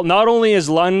 First of all, not only is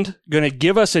Lund going to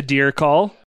give us a Dear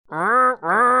Call.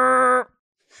 I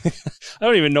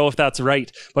don't even know if that's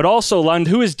right. But also, Lund,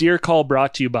 who is Dear Call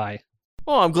brought to you by?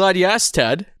 Oh, I'm glad you asked,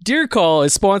 Ted. Dear Call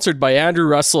is sponsored by Andrew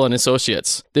Russell and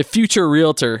Associates, the future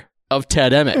realtor of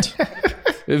Ted Emmett.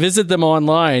 Visit them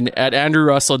online at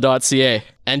andrewrussell.ca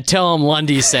and tell them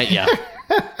Lundy sent you.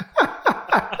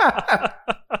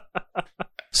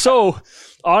 So,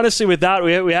 honestly, with that,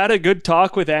 we had a good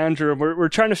talk with Andrew. We're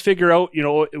trying to figure out,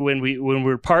 when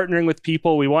we're partnering with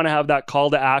people, we want to have that call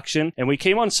to action, and we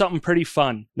came on something pretty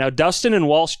fun. Now, Dustin and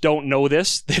Walsh don't know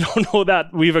this. They don't know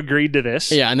that we've agreed to this.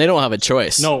 Yeah, and they don't have a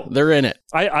choice. No. They're in it.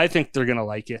 I think they're going to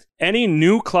like it. Any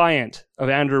new client of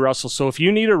Andrew Russell, so if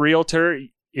you need a realtor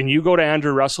and you go to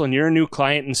Andrew Russell and you're a new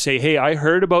client and say, hey, I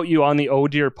heard about you on the Oh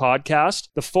Dear podcast,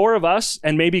 the 4 of us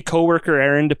and maybe coworker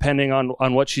Erin, depending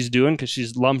on what she's doing, because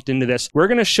she's lumped into this, we're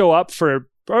going to show up for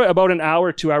about an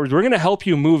hour, 2 hours. We're going to help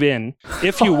you move in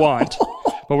if you want.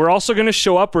 But we're also going to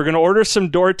show up. We're going to order some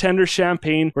door tender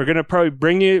champagne. We're going to probably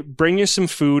bring you some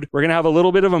food. We're going to have a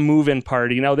little bit of a move-in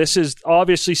party. Now, this is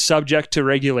obviously subject to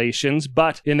regulations,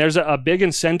 but there's a big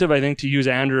incentive, I think, to use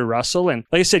Andrew Russell. And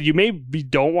like I said, you maybe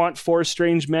don't want 4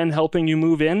 strange men helping you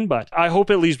move in, but I hope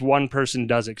at least one person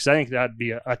does it, because I think that'd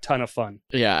be a ton of fun.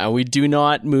 Yeah, and we do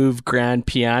not move grand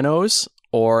pianos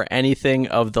or anything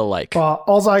of the like. Well,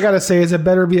 all I got to say is it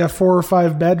better be a 4 or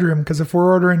 5 bedroom, because if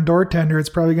we're ordering door tender, it's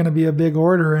probably going to be a big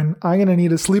order and I'm going to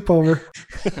need a sleepover.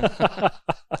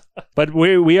 But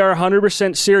we are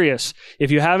 100% serious.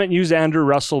 If you haven't used Andrew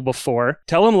Russell before,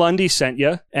 tell him Lundy sent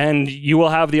you, and you will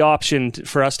have the option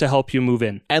for us to help you move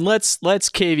in. And let's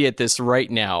caveat this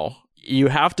right now. You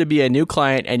have to be a new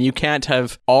client, and you can't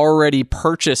have already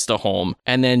purchased a home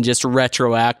and then just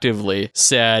retroactively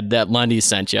said that Lundy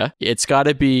sent you. It's got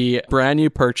to be a brand new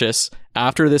purchase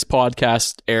after this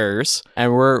podcast airs,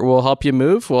 and we'll help you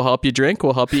move, we'll help you drink,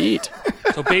 we'll help you eat.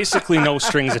 So basically no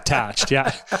strings attached.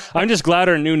 Yeah. I'm just glad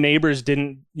our new neighbors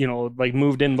didn't,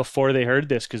 moved in before they heard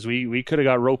this, because we could have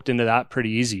got roped into that pretty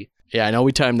easy. Yeah, I know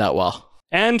we timed that well.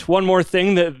 And one more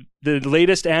thing, that the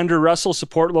latest Andrew Russell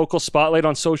Support Local Spotlight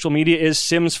on social media is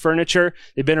Sims Furniture.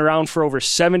 They've been around for over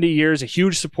 70 years, a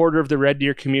huge supporter of the Red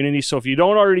Deer community. So if you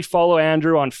don't already follow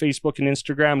Andrew on Facebook and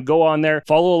Instagram, go on there,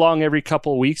 follow along every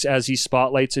couple of weeks as he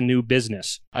spotlights a new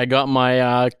business. I got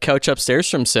my couch upstairs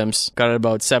from Sims. Got it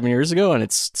about 7 years ago, and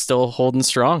it's still holding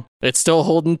strong. It's still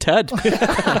holding Ted.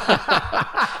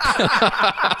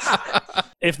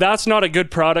 If that's not a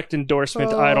good product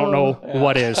endorsement, I don't know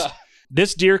what is.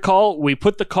 This Deer call, we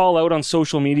put the call out on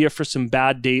social media for some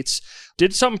bad dates.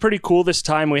 Did something pretty cool this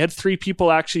time. We had 3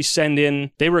 people actually send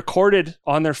in. They recorded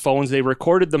on their phones. They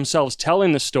recorded themselves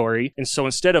telling the story. And so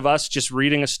instead of us just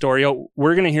reading a story out,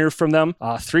 we're going to hear from them.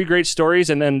 3 great stories,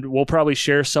 and then we'll probably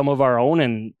share some of our own.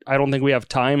 And I don't think we have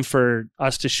time for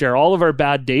us to share all of our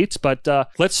bad dates. But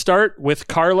let's start with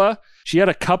Carla. She had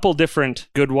a couple different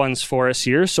good ones for us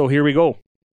here. So here we go.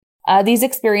 These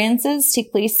experiences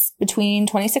take place between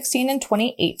 2016 and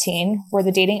 2018, where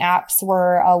the dating apps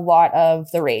were a lot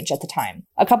of the rage at the time.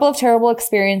 A couple of terrible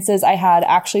experiences I had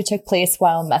actually took place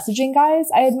while messaging guys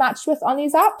I had matched with on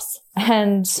these apps.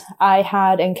 And I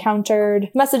had encountered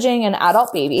messaging an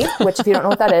adult baby, which if you don't know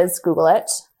what that is, Google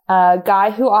it. A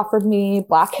guy who offered me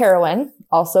black heroin,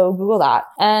 also Google that.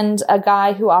 And a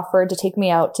guy who offered to take me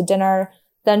out to dinner,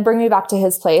 then bring me back to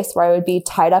his place where I would be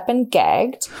tied up and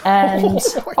gagged. And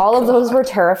all of those were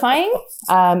terrifying,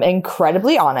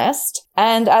 incredibly honest.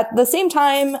 And at the same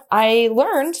time, I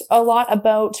learned a lot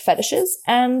about fetishes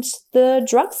and the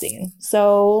drug scene.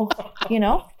 So,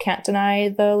 can't deny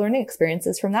the learning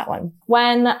experiences from that one.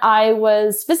 When I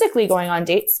was physically going on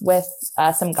dates with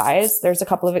some guys, there's a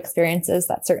couple of experiences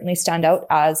that certainly stand out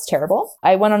as terrible.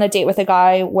 I went on a date with a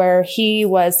guy where he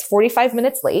was 45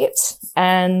 minutes late,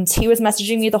 and he was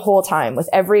messaging me the whole time with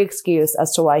every excuse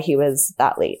as to why he was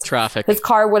that late. Traffic. His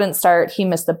car wouldn't start. He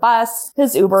missed the bus.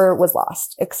 His Uber was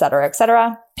lost, etc., etc.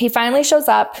 He finally shows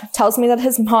up, tells me that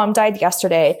his mom died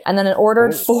yesterday, and then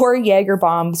ordered 4 Jaeger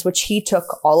bombs, which he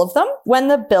took all of them. When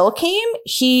the bill came,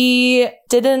 he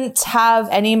didn't have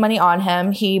any money on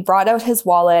him. He brought out his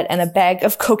wallet and a bag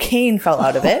of cocaine fell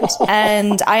out of it.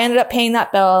 And I ended up paying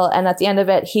that bill. And at the end of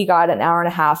it, he got an hour and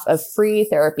a half of free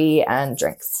therapy and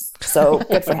drinks. So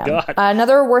good for him. God.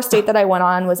 Another worst date that I went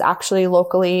on was actually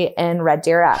locally in Red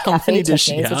Deer at Cafe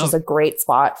Tiffany's, which is a great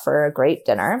spot for a great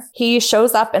dinner. He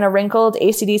shows up in a wrinkled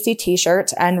AC/DC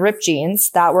t-shirt and ripped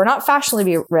jeans that were not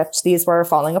fashionably ripped. These were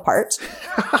falling apart.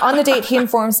 On the date, he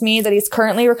informs me that he's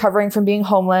currently recovering from being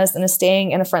homeless and is staying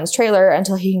in a friend's trailer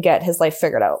until he can get his life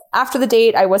figured out. After the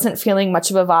date, I wasn't feeling much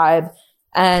of a vibe,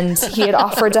 and he had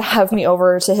offered to have me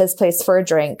over to his place for a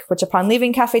drink, which upon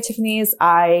leaving Cafe Tiffany's,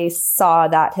 I saw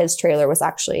that his trailer was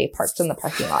actually parked in the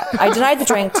parking lot. I denied the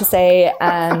drink to say,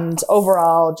 and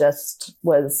overall just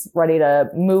was ready to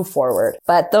move forward.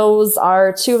 But those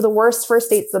are 2 of the worst first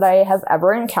dates that I have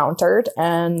ever encountered.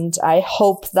 And I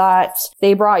hope that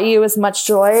they brought you as much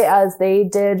joy as they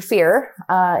did fear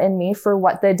in me for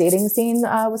what the dating scene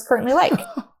was currently like.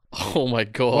 Oh my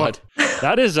God.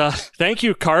 That is, thank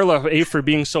you, Carla, for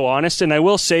being so honest. And I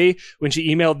will say, when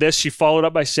she emailed this, she followed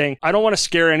up by saying, I don't want to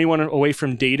scare anyone away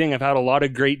from dating. I've had a lot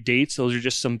of great dates. Those are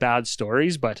just some bad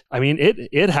stories. But I mean,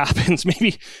 it happens.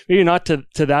 Maybe not to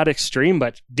that extreme,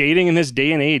 but dating in this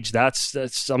day and age, that's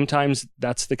sometimes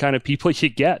that's the kind of people you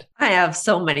get. I have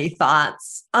so many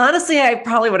thoughts. Honestly, I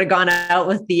probably would have gone out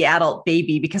with the adult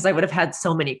baby because I would have had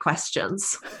so many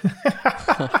questions.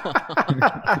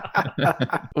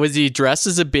 Was he dressed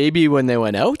as a baby when they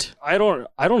went out? I don't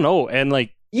know. And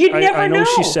like, You'd never I know know.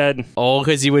 She said, Oh,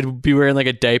 because he would be wearing like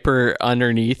a diaper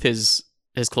underneath his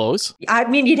His clothes? I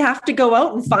mean, you'd have to go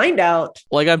out and find out.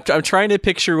 Like I'm trying to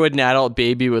picture what an adult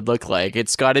baby would look like.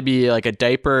 It's got to be like a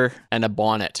diaper and a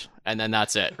bonnet. And then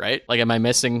that's it, right? Like, am I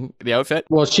missing the outfit?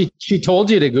 Well, she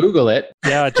told you to Google it.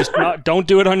 Yeah, just don't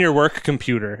do it on your work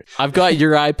computer. I've got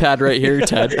your iPad right here,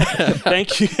 Ted.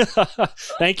 Thank you.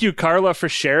 Thank you, Carla, for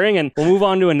sharing. And we'll move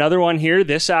on to another one here.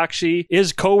 This actually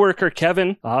is coworker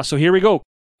Kevin. So here we go.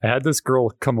 I had this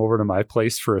girl come over to my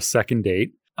place for a second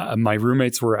date. My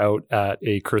roommates were out at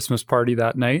a Christmas party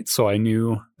that night, so I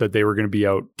knew that they were going to be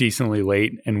out decently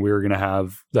late and we were going to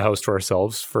have the house to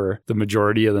ourselves for the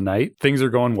majority of the night. Things are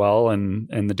going well and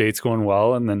the date's going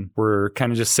well, and then we're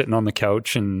kind of just sitting on the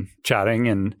couch and chatting,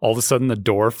 and all of a sudden the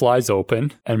door flies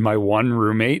open and my one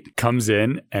roommate comes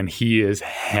in and he is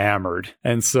hammered.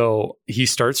 And so he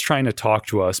starts trying to talk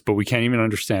to us, but we can't even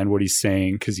understand what he's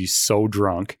saying because he's so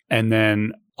drunk. And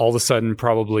then all of a sudden,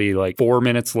 probably like 4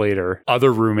 minutes later,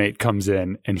 other roommate comes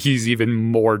in and he's even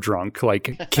more drunk,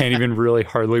 like can't even really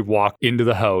hardly walk into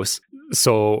the house.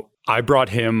 So I brought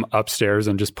him upstairs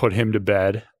and just put him to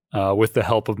bed with the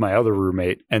help of my other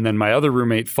roommate. And then my other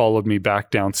roommate followed me back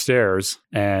downstairs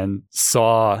and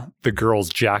saw the girl's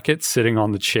jacket sitting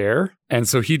on the chair. And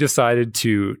so he decided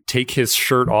to take his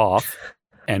shirt off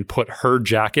and put her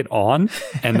jacket on.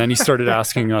 And then he started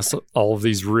asking us all of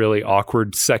these really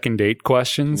awkward second date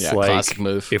questions. Yeah, like classic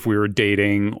move. If we were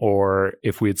dating or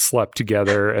if we had slept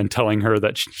together, and telling her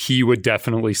that he would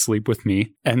definitely sleep with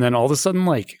me. And then all of a sudden,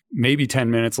 like maybe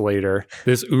 10 minutes later,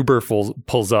 this Uber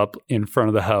pulls up in front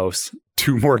of the house.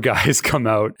 2 more guys come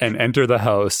out and enter the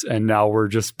house, and now we're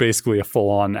just basically a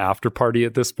full-on after party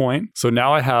at this point. So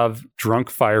now I have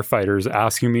drunk firefighters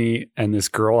asking me and this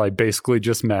girl I basically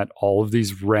just met all of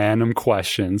these random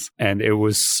questions, and it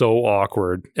was so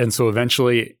awkward. And so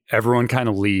eventually everyone kind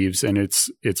of leaves, and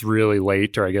it's really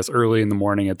late, or I guess early in the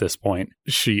morning at this point.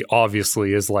 She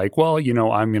obviously is like, well,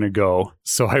 I'm going to go.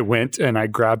 So I went and I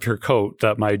grabbed her coat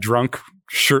that my drunk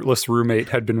shirtless roommate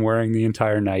had been wearing the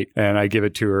entire night, and I give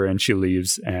it to her and she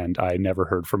leaves, and I never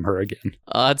heard from her again.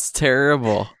 That's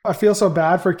terrible. I feel so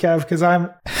bad for Kev because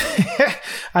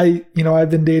I've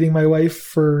been dating my wife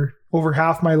for over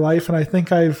half my life, and I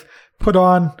think I've put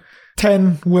on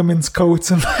 10 women's coats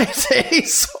in my day.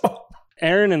 So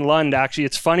Aaron and Lund, actually,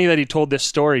 it's funny that he told this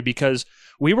story because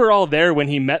we were all there when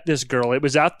he met this girl. It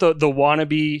was at the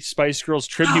Wannabe Spice Girls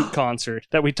tribute concert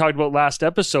that we talked about last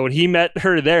episode. He met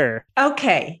her there.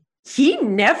 Okay. He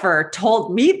never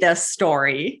told me this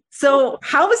story. So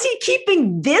how is he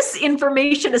keeping this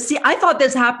information? I thought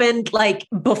this happened like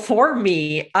before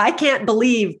me. I can't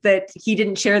believe that he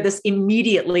didn't share this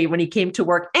immediately when he came to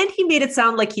work. And he made it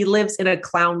sound like he lives in a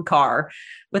clown car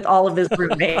with all of his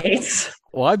roommates.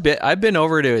 Well, I've been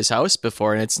over to his house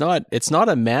before, and it's not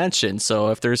a mansion. So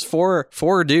if there's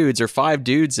four dudes or 5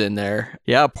 dudes in there,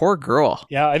 yeah, poor girl.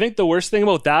 Yeah, I think the worst thing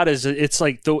about that is it's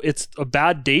like it's a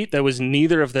bad date that was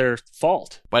neither of their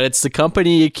fault. But it's the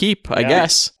company you keep, I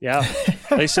guess. Yeah,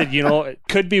 they said it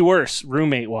could be worse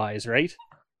roommate wise, right?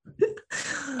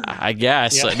 I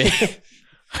guess. Yeah. I mean.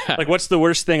 Like, what's the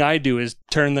worst thing I do is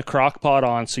turn the crock pot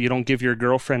on so you don't give your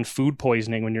girlfriend food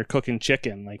poisoning when you're cooking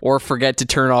chicken. Like, or forget to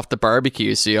turn off the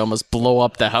barbecue so you almost blow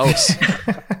up the house.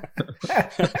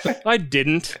 I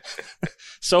didn't.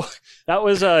 So that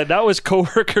was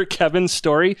coworker Kevin's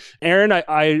story. Aaron,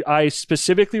 I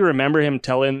specifically remember him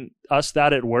telling us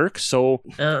that at work, so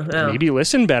maybe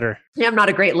listen better. Yeah, I'm not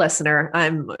a great listener.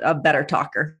 I'm a better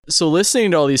talker. So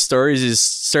listening to all these stories is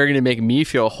starting to make me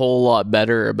feel a whole lot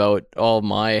better about all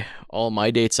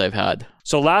my dates I've had.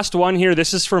 So last one here,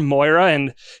 this is from Moira,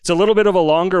 and it's a little bit of a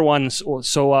longer one,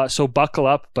 so buckle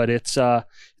up, but it's a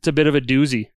bit of a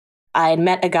doozy. I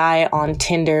met a guy on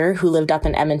Tinder who lived up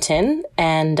in Edmonton,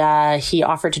 and he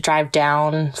offered to drive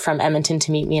down from Edmonton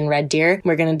to meet me in Red Deer.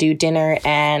 We're going to do dinner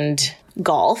and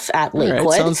golf at Lakewood.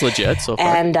 Right, sounds legit so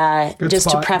far. And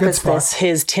to preface this,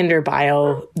 his Tinder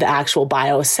bio, the actual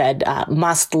bio said,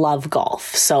 must love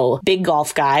golf. So big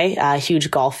golf guy, huge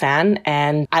golf fan.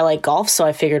 And I like golf, so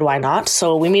I figured why not?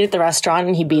 So we meet at the restaurant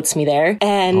and he beats me there.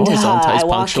 And I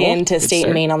walk into State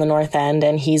and Main on the North End,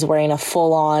 and he's wearing a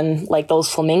full on, like those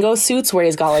flamingo suits where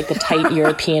he's got like the tight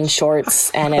European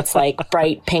shorts, and it's like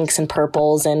bright pinks and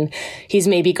purples. And he's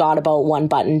maybe got about one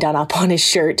button done up on his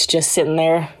shirt, just sitting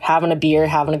there having a beer,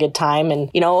 having a good time. And,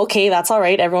 okay, that's all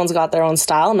right. Everyone's got their own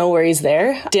style. No worries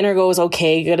there. Dinner goes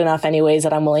okay, good enough anyways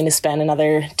that I'm willing to spend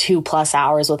another 2+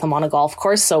 hours with him on a golf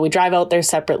course. So we drive out there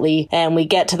separately and we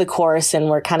get to the course and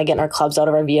we're kind of getting our clubs out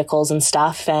of our vehicles and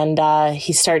stuff. And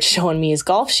he starts showing me his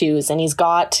golf shoes, and he's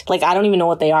got, like, I don't even know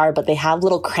what they are, but they have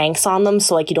little cranks on them.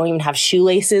 So like you don't even have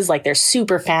shoelaces. Like they're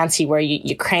super fancy where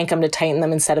you crank them to tighten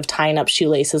them instead of tying up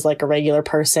shoelaces like a regular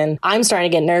person. I'm starting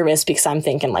to get nervous because I'm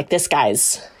thinking like, this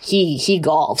guy's, he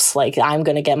golfs. Like I'm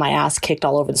going to get my ass kicked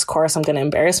all over this course. I'm going to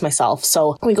embarrass myself.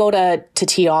 So we go to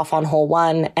tee off on hole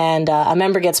 1, and a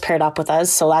member gets paired up with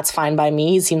us. So that's fine by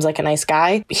me. He seems like a nice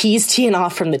guy. He's teeing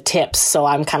off from the tips. So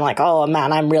I'm kind of like, oh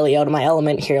man, I'm really out of my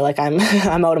element here. Like I'm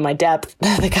out of my depth.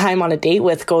 The guy I'm on a date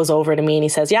with goes over to me and he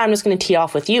says, yeah, I'm just going to tee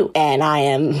off with you. And I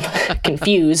am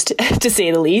confused to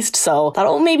say the least. So I thought,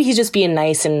 oh, maybe he's just being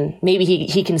nice and maybe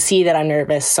he can see that I'm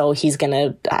nervous. So he's going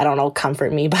to, I don't know,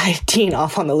 comfort me by teeing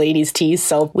off on the ladies' tees.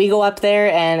 So we go up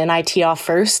there and I tee off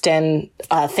first. And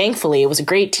thankfully, it was a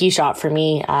great tee shot for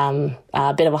me.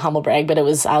 A bit of a humble brag, but I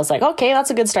was like, okay, that's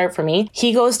a good start for me.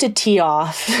 He goes to tee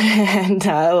off and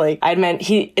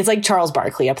it's like Charles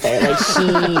Barkley up there. Like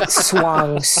he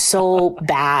swung so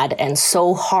bad and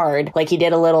so hard. Like he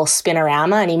did a little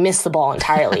spinorama and he missed the ball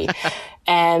entirely.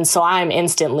 And so I'm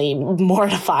instantly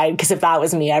mortified because if that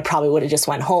was me, I probably would have just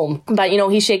went home. But,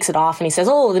 he shakes it off and he says,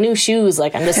 oh, the new shoes.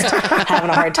 Like I'm just having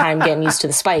a hard time getting used to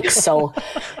the spikes. So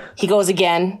he goes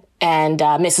again and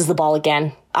misses the ball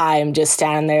again. I'm just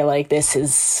standing there like, this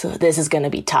is going to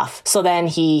be tough. So then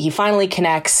he finally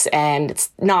connects and it's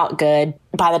not good.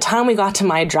 By the time we got to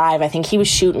my drive, I think he was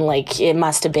shooting like, it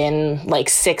must have been like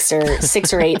 6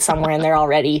 or 8 somewhere in there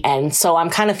already. And so I'm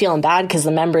kind of feeling bad because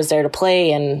the member's there to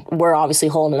play and we're obviously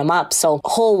holding him up. So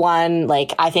hole 1,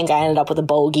 like I think I ended up with a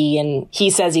bogey and he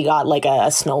says he got like a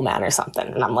snowman or something.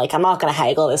 And I'm like, I'm not going to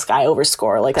haggle this guy over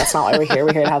score. Like that's not why we're here.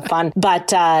 We're here to have fun.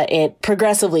 But it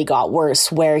progressively got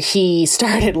worse where he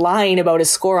started lying about his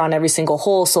score on every single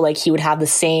hole. So like he would have the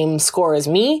same score as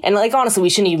me. And like, honestly, we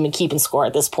shouldn't even be keeping score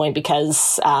at this point because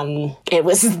it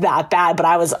was that bad, but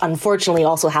I was unfortunately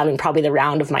also having probably the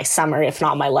round of my summer, if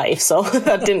not my life. So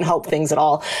that didn't help things at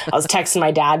all. I was texting my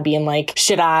dad being like,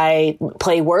 should I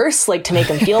play worse? Like to make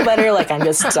him feel better? Like I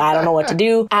don't know what to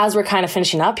do. As we're kind of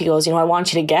finishing up, he goes, I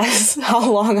want you to guess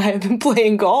how long I've been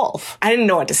playing golf. I didn't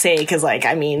know what to say because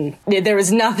there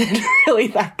was nothing really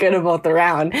that good about the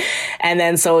round. And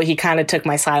then so he kind of took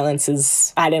my silence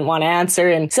as I didn't want to answer.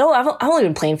 And so I've only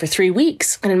been playing for 3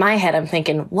 weeks. And in my head, I'm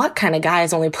thinking, what kind of guy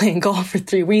is only playing golf for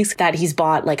 3 weeks that he's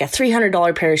bought like a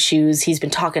 $300 pair of shoes? He's been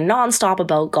talking nonstop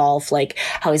about golf, like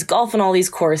how he's golfing all these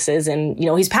courses and,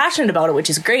 he's passionate about it, which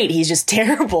is great. He's just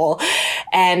terrible.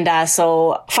 And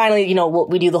so finally,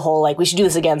 we do the whole, like, we should do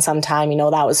this again sometime.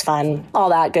 That was fun, all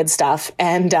that good stuff.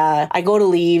 And I go to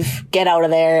leave, get out of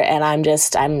there. And I'm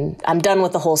done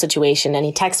with the whole situation. And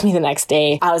he texts me the next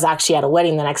day. I was actually at a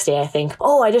wedding the next day, I think.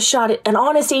 Oh, I just shot an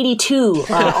honest 82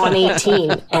 on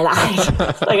 18. And I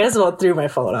just about threw my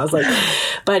phone. I was like,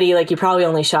 buddy, like you probably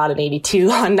only shot an 82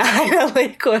 on 9.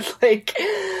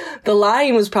 The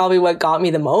lying was probably what got me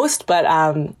the most, but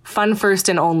fun first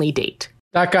and only date.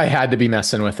 That guy had to be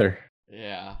messing with her.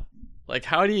 Yeah. Like,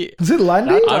 how do you... Is it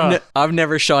Lundy? I've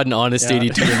never shot an honest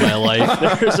 82 in my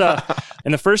life.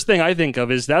 And the first thing I think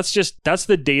of is that's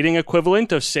the dating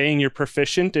equivalent of saying you're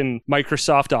proficient in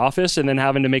Microsoft Office and then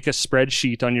having to make a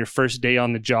spreadsheet on your first day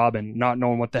on the job and not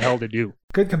knowing what the hell to do.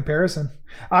 Good comparison.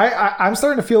 I'm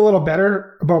starting to feel a little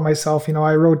better about myself.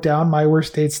 I wrote down my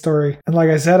worst date story. And like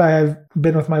I said, I have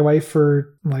been with my wife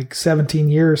for like 17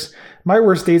 years. My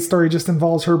worst date story just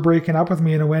involves her breaking up with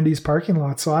me in a Wendy's parking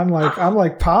lot. So I'm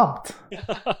like pumped.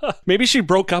 Maybe she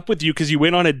broke up with you because you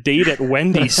went on a date at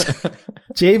Wendy's.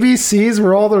 JVCs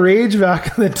were all the rage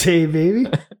back in the day, baby.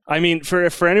 I mean,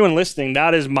 for anyone listening,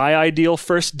 that is my ideal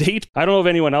first date. I don't know if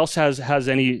anyone else has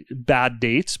any bad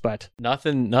dates, but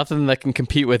nothing that can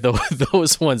compete with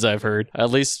those ones I've heard,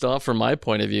 at least from my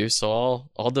point of view. So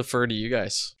I'll defer to you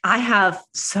guys. I have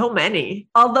so many.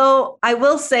 Although I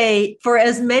will say, for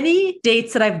as many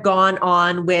dates that I've gone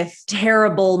on with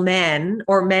terrible men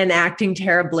or men acting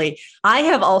terribly, I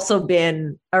have also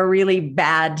been a really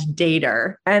bad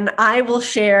dater. And I will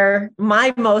share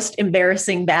my most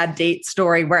embarrassing bad date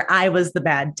story where I was the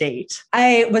bad date.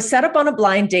 I was set up on a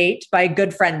blind date by a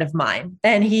good friend of mine,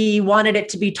 and he wanted it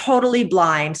to be totally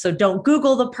blind. So don't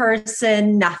Google the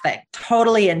person, nothing,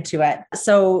 totally into it.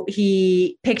 So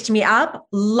he picked me up,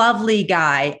 lovely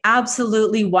guy,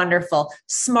 absolutely wonderful,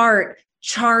 smart,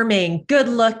 charming, good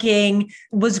looking,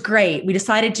 was great. We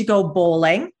decided to go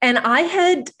bowling. And I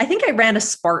think I ran a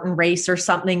Spartan race or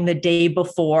something the day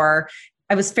before.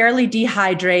 I was fairly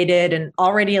dehydrated and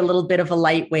already a little bit of a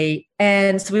lightweight.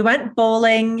 And so we went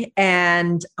bowling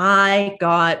and I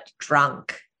got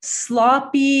drunk,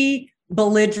 sloppy,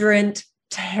 belligerent,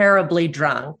 terribly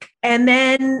drunk. And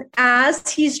then as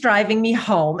he's driving me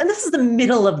home, and this is the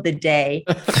middle of the day,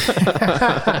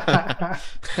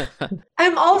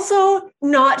 I'm also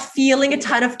not feeling a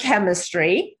ton of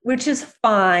chemistry, which is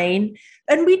fine.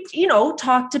 And we,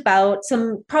 talked about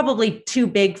some probably too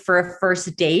big for a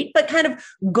first date, but kind of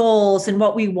goals and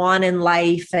what we want in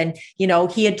life. And,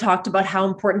 he had talked about how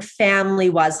important family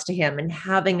was to him and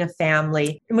having a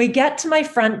family. And we get to my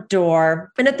front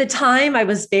door. And at the time, I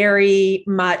was very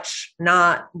much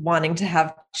not wanting to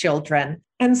have children.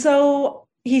 And so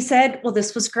he said, well,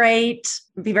 this was great.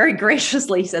 He very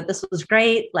graciously said, this was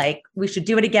great. Like, we should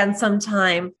do it again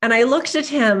sometime. And I looked at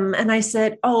him and I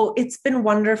said, oh, it's been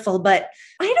wonderful, but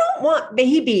I don't want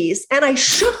babies. And I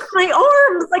shook my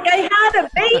arms like I had a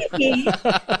baby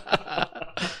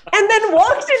and then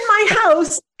walked in my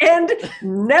house and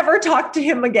never talked to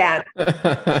him again.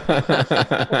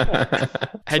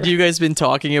 Had you guys been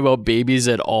talking about babies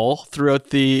at all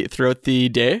throughout the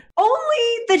day? Only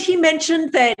that he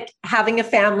mentioned that having a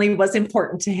family was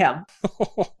important to him.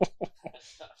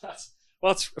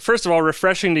 Well, it's first of all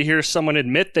refreshing to hear someone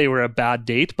admit they were a bad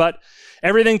date, but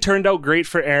everything turned out great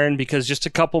for Erin because just a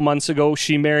couple months ago,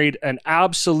 she married an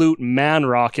absolute man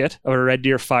rocket of a Red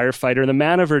Deer firefighter, the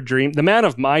man of her dream, the man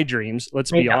of my dreams,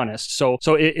 let's be honest. So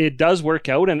it does work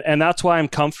out, and that's why I'm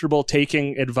comfortable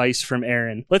taking advice from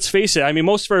Erin. Let's face it, I mean,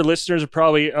 most of our listeners are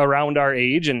probably around our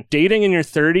age, and dating in your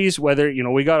 30s, whether,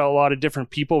 we got a lot of different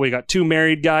people. We got 2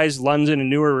 married guys, Lun's in a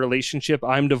newer relationship,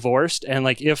 I'm divorced, and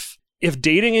like if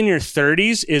dating in your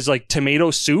 30s is like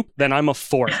tomato soup, then I'm a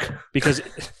fork because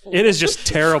it is just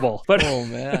terrible. But oh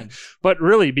man, but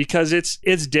really because it's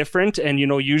different, and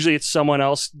usually it's someone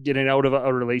else getting out of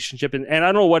a relationship, and I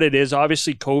don't know what it is.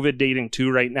 Obviously, COVID dating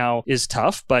too right now is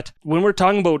tough, but when we're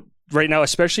talking about right now,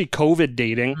 especially COVID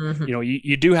dating,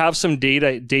 you do have some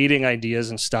dating ideas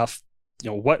and stuff.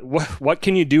 What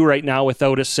can you do right now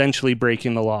without essentially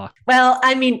breaking the law? Well,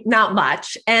 I mean, not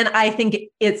much. And I think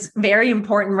it's very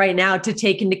important right now to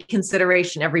take into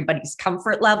consideration everybody's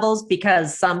comfort levels,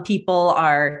 because some people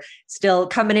are still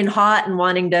coming in hot and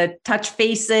wanting to touch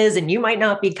faces, and you might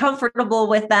not be comfortable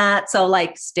with that. So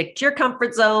stick to your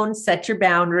comfort zone, set your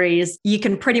boundaries. You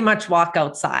can pretty much walk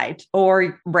outside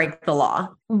or break the law.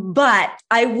 But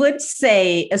I would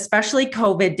say, especially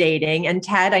COVID dating, and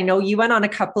Ted, I know you went on a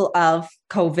couple of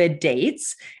COVID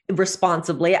dates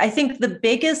responsibly. I think the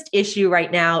biggest issue right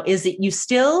now is that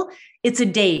it's a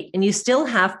date and you still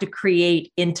have to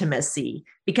create intimacy,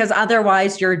 because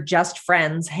otherwise you're just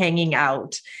friends hanging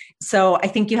out. So I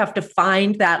think you have to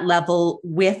find that level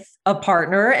with a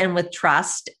partner and with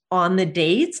trust on the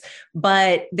dates,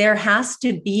 but there has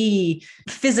to be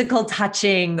physical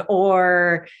touching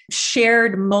or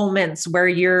shared moments where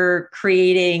you're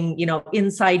creating,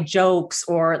 inside jokes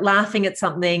or laughing at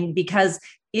something, because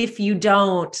if you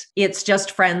don't, it's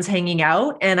just friends hanging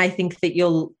out. And I think that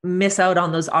you'll miss out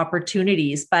on those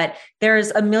opportunities. But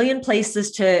there's a million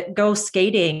places to go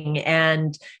skating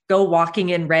and go walking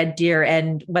in Red Deer.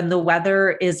 And when the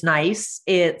weather is nice,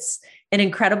 it's an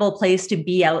incredible place to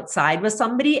be outside with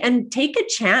somebody and take a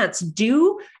chance.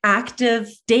 Do active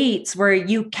dates where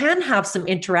you can have some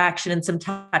interaction and some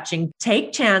touching.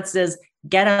 Take chances.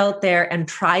 Get out there and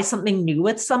try something new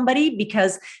with somebody,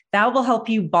 because that will help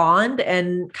you bond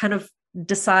and kind of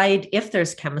decide if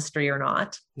there's chemistry or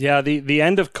not. Yeah, the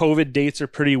end of COVID dates are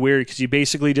pretty weird because you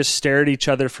basically just stare at each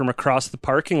other from across the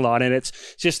parking lot, and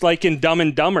it's just like in Dumb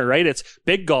and Dumber, right? It's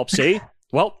big gulps, eh?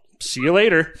 Well, see you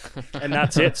later. And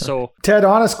that's it. So Ted,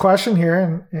 honest question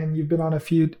here, and you've been on a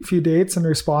few dates and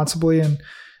responsibly, and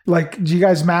do you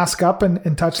guys mask up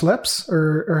and touch lips,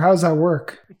 or how does that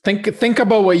work? Think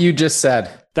about what you just said.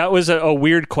 That was a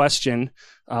weird question.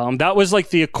 That was like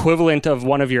the equivalent of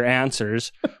one of your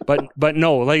answers, but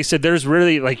no, like I said, there's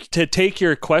really to take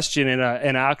your question in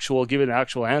give it an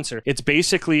actual answer. It's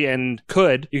basically,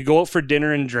 you go out for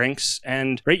dinner and drinks,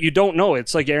 and right, you don't know.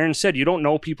 It's like Erin said, you don't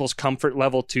know people's comfort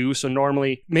level too. So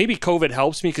normally, maybe COVID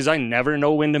helps me because I never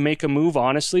know when to make a move,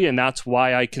 honestly, and that's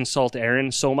why I consult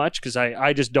Erin so much, because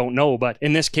I just don't know. But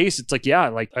in this case, it's I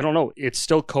don't know. It's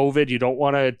still COVID. You don't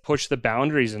want to push the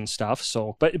boundaries and stuff.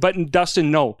 So, but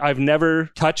Dustin, no, I've never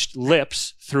touched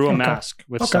lips through a mask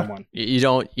with someone. You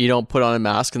don't put on a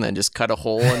mask and then just cut a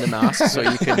hole in the mask so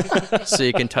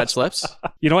you can touch lips.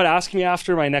 You know what? Ask me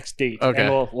after my next date. Okay,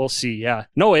 and we'll see. Yeah,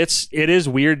 no, it is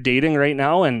weird dating right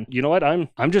now, and you know what? I'm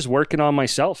just working on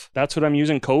myself. That's what I'm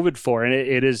using COVID for, and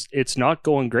it's not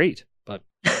going great. But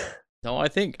No, I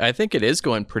think it is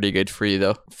going pretty good for you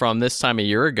though. From this time a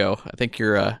year ago, I think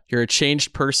you're a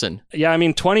changed person. Yeah, I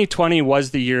mean, 2020 was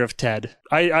the year of Ted.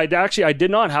 I did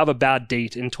not have a bad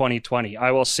date in 2020. I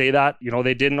will say that.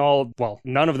 They didn't all, well,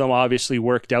 none of them obviously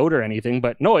worked out or anything,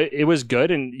 but no, it was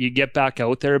good, and you get back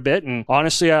out there a bit. And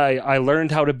honestly, I learned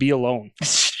how to be alone.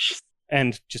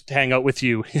 And just hang out with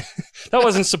you. That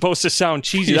wasn't supposed to sound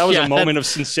cheesy. That was a moment of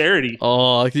sincerity.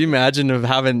 Oh, can you imagine of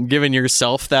having given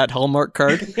yourself that Hallmark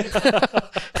card?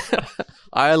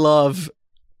 I love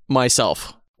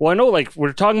myself. Well, I know, like,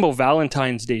 we're talking about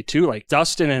Valentine's Day too, like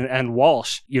Dustin and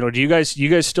Walsh. Do you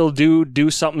guys still do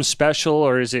something special,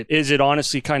 or is it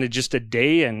honestly kind of just a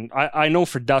day? And I know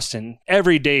for Dustin,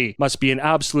 every day must be an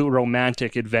absolute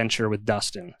romantic adventure with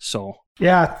Dustin. So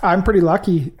yeah, I'm pretty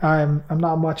lucky. I'm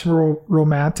not much of a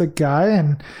romantic guy,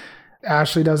 and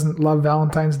Ashley doesn't love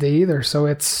Valentine's Day either.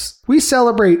 So we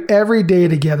celebrate every day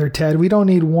together, Ted. We don't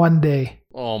need one day.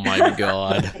 Oh my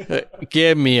God.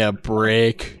 Give me a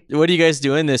break. What are you guys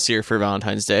doing this year for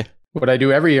Valentine's Day? What I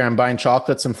do every year, I'm buying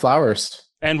chocolates and flowers.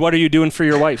 And what are you doing for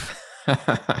your wife?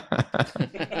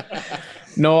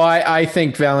 No, I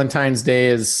think Valentine's Day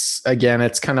is, again,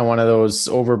 it's kind of one of those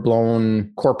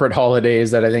overblown corporate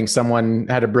holidays that I think someone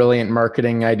had a brilliant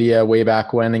marketing idea way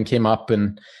back when and came up.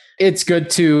 And it's good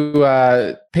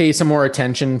to pay some more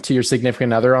attention to your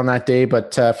significant other on that day.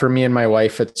 But for me and my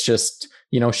wife, it's just,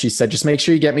 she said, just make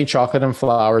sure you get me chocolate and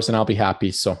flowers and I'll be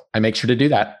happy. So I make sure to do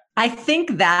that. I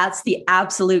think that's the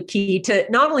absolute key to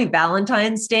not only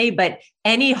Valentine's Day, but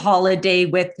any holiday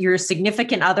with your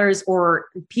significant others or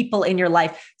people in your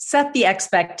life. Set the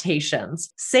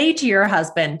expectations. Say to your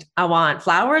husband, I want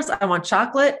flowers, I want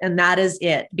chocolate, and that is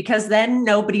it. Because then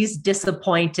nobody's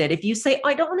disappointed. If you say,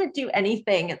 I don't want to do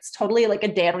anything, it's totally like a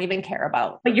day I don't even care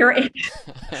about. But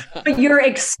you're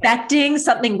expecting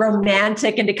something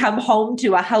romantic and to come home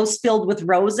to a house filled with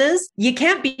roses. You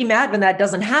can't be mad when that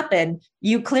doesn't happen.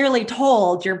 You clearly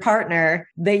told your partner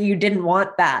that you didn't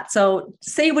want that. So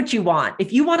say what you want.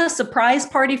 If you want a surprise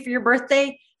party for your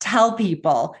birthday, tell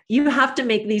people. You have to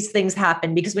make these things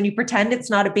happen, because when you pretend it's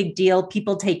not a big deal,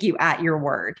 people take you at your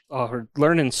word. Oh, we're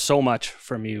learning so much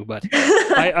from you. But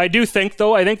I do think,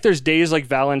 though, I think there's days like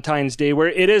Valentine's Day where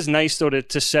it is nice, though,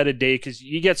 to set a day, because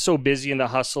you get so busy in the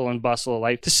hustle and bustle of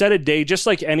life. To set a day, just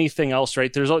like anything else,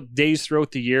 right? There's days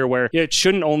throughout the year where it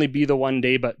shouldn't only be the one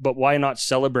day, but why not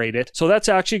celebrate it? So that's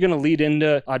actually going to lead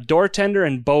into Door Tender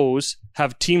and Bose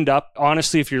have teamed up.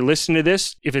 Honestly, if you're listening to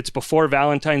this, if it's before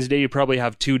Valentine's Day, you probably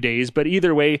have 2 days. But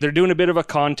either way, they're doing a bit of a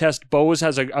contest. Bose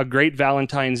has a great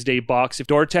Valentine's Day box. If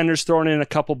Door Tender's throwing in a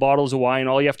couple bottles of wine,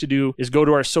 all you have to do is go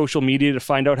to our social media to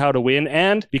find out how to win.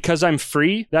 And because I'm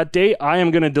free that day, I am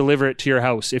going to deliver it to your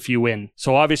house if you win.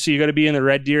 So obviously, you got to be in the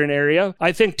Red Deer area.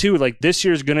 I think too, like this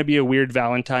year's going to be a weird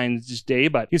Valentine's Day,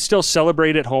 but you can still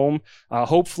celebrate at home.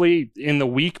 Hopefully in the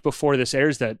week before this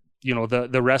airs that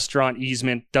the restaurant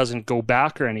easement doesn't go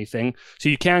back or anything. So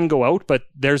you can go out, but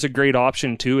there's a great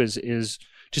option too, is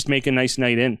just make a nice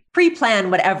night in. Pre-plan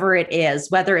whatever it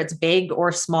is, whether it's big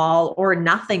or small or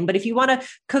nothing. But if you want to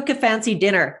cook a fancy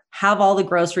dinner, have all the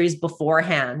groceries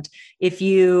beforehand. If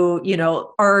you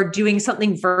are doing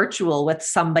something virtual with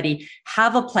somebody,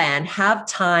 have a plan, have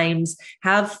times,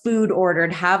 have food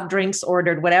ordered, have drinks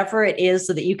ordered, whatever it is,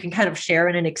 so that you can kind of share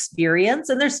in an experience.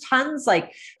 And there's tons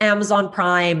like Amazon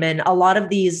Prime and a lot of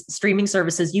these streaming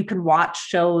services, you can watch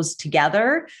shows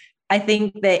together. I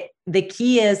think that the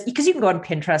key is, because you can go on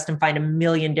Pinterest and find a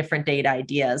million different date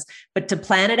ideas, but to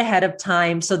plan it ahead of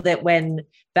time so that when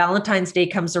Valentine's Day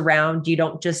comes around, you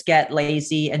don't just get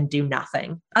lazy and do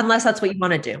nothing, unless that's what you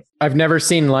want to do. I've never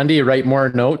seen Lundy write more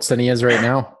notes than he is right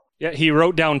now. Yeah, he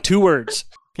wrote down 2 words.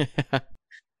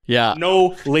 Yeah.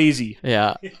 No lazy.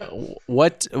 Yeah.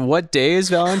 What day is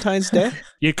Valentine's Day?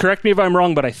 You correct me if I'm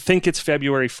wrong, but I think it's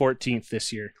February 14th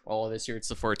this year. Oh, this year it's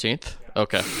the 14th?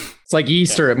 Okay. It's like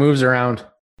Easter. It moves around.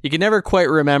 You can never quite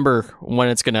remember when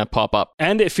it's going to pop up.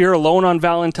 And if you're alone on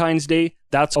Valentine's Day,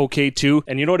 that's okay too.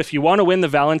 And you know what? If you want to win the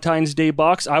Valentine's Day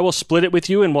box, I will split it with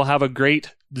you and we'll have a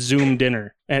great Zoom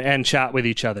dinner and chat with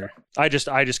each other. I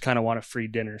just kind of want a free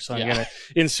dinner, so I'm going to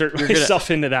insert myself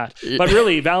into that. But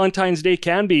really, Valentine's Day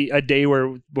can be a day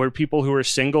where people who are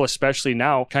single, especially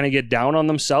now, kind of get down on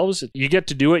themselves. You get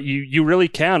to do it. You really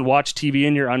can watch TV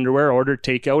in your underwear, order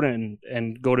takeout,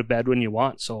 and go to bed when you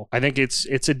want. So I think it's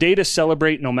a day to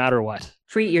celebrate no matter what.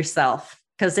 Treat yourself.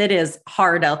 because it is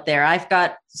hard out there. I've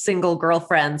got single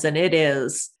girlfriends and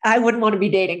I wouldn't want to be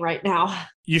dating right now.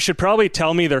 You should probably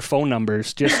tell me their phone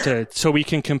numbers just so we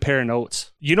can compare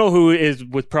notes. You know who is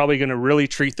probably going to really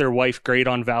treat their wife great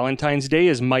on Valentine's Day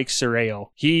is Mike Soreo.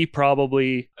 He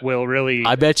probably will really.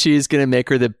 I bet she's going to make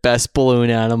her the best balloon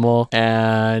animal.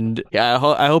 And yeah,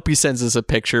 I hope he sends us a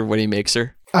picture of when he makes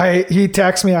her. He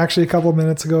texted me actually a couple of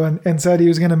minutes ago and said he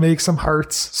was going to make some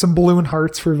balloon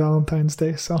hearts for Valentine's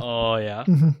Day. So. Oh yeah.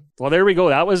 Mm-hmm. Well, there we go.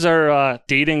 That was our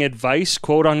dating advice,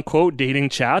 quote unquote, dating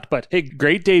chat. But hey,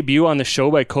 great debut on the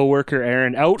show by coworker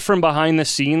Aaron. Out from behind the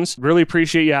scenes. Really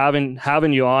appreciate you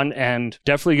having you on, and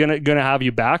definitely gonna have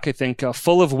you back. I think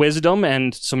full of wisdom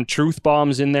and some truth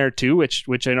bombs in there too,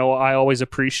 which I know I always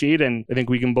appreciate, and I think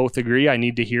we can both agree I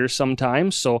need to hear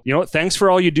sometimes. So thanks for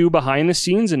all you do behind the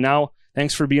scenes, and now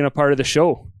thanks for being a part of the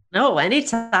show. No,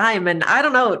 anytime. And I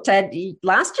don't know, Ted,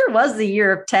 last year was the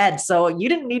year of Ted, so you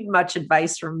didn't need much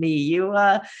advice from me. You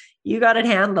got it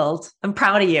handled. I'm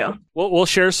proud of you. We'll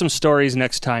share some stories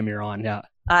next time you're on. Yeah.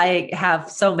 I have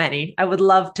so many. I would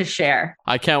love to share.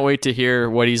 I can't wait to hear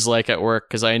what he's like at work,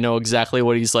 because I know exactly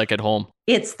what he's like at home.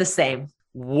 It's the same.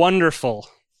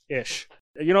 Wonderful-ish.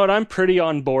 You know what? I'm pretty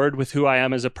on board with who I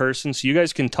am as a person, so you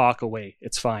guys can talk away.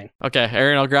 It's fine. Okay,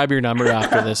 Aaron, I'll grab your number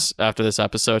after this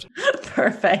episode.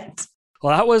 Perfect.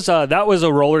 Well, that was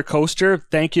a roller coaster.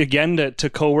 Thank you again to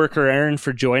coworker Aaron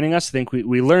for joining us. I think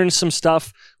we learned some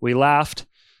stuff. We laughed.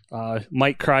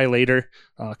 Might cry later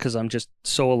because I'm just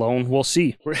so alone. We'll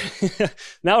see.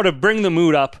 Now to bring the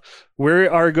mood up, we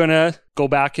are going to go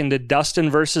back into Dustin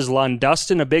versus Lund.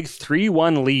 Dustin, a big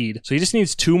 3-1 lead. So he just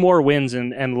needs 2 more wins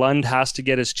and Lund has to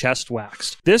get his chest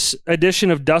waxed. This edition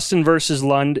of Dustin versus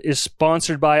Lund is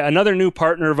sponsored by another new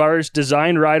partner of ours,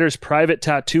 Design Riders Private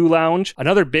Tattoo Lounge.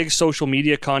 Another big social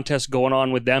media contest going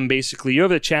on with them. Basically, you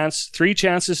have 3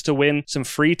 chances to win some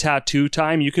free tattoo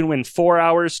time. You can win 4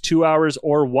 hours, 2 hours,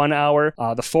 or 1 hour.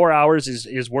 The 4 hours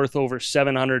is worth over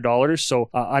 $700. So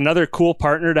another cool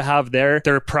partner to have there.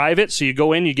 They're private, so you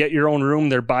go in, you get your own room.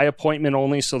 They're by appointment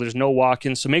only, so there's no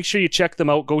walk-in. So make sure you check them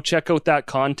out. Go check out that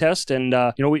contest. And,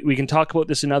 we can talk about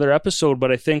this in another episode,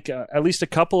 but I think at least a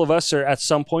couple of us are at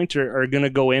some point are going to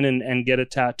go in and get a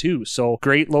tattoo. So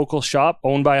great local shop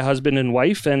owned by a husband and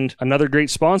wife and another great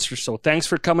sponsor. So thanks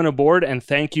for coming aboard, and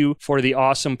thank you for the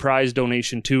awesome prize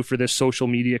donation too for this social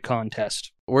media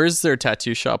contest. Where's their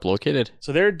tattoo shop located?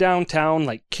 So they're downtown,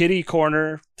 like kitty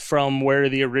corner from where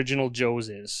the original Joe's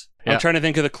is. Yeah. I'm trying to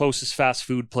think of the closest fast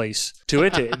food place to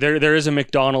it. There is a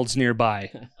McDonald's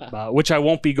nearby, which I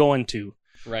won't be going to.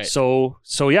 Right. So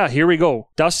yeah, here we go.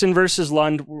 Dustin versus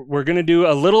Lund. We're going to do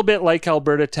a little bit like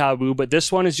Alberta Taboo, but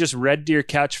this one is just Red Deer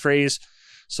catchphrase.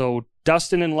 So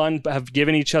Dustin and Lund have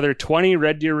given each other 20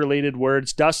 Red Deer related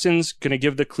words. Dustin's going to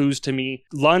give the clues to me.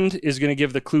 Lund is going to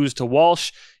give the clues to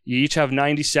Walsh. You each have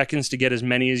 90 seconds to get as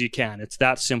many as you can. It's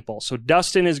that simple. So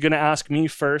Dustin is going to ask me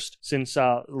first, since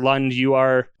Lund, you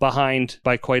are behind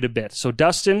by quite a bit. So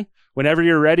Dustin, whenever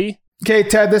you're ready. Okay,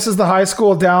 Ted, this is the high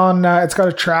school down. It's got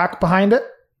a track behind it.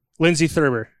 Lindsay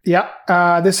Thurber.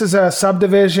 Yeah. This is a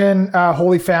subdivision.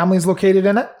 Holy Family's located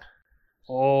in it.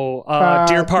 Oh,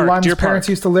 Deer Park. Lund's Deer parents Park.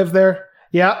 used to live there.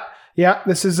 Yeah.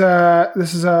 This is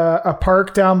a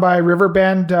park down by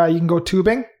Riverbend. You can go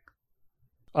tubing.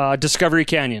 Discovery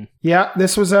Canyon. Yeah,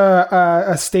 this was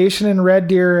a station in Red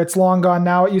Deer. It's long gone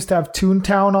now. It used to have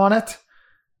Toontown on it.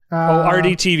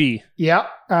 RDTV. Yeah.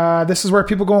 This is where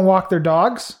people go and walk their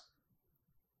dogs.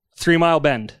 3 Mile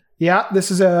Bend. Yeah,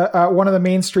 this is one of the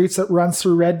main streets that runs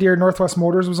through Red Deer. Northwest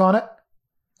Motors was on it.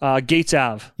 Gates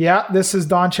Ave. Yeah, this is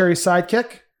Don Cherry's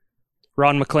sidekick.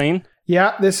 Ron McLean.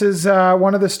 Yeah, this is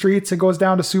one of the streets that goes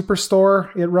down to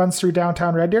Superstore. It runs through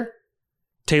downtown Red Deer.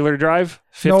 Taylor Drive,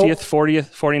 50th, 40th,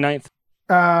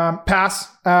 49th. Pass.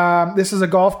 This is a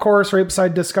golf course right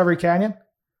beside Discovery Canyon.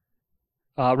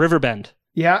 Riverbend.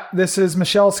 Yeah, this is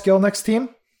Michelle Skilnick's team.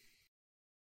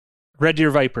 Red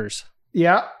Deer Vipers.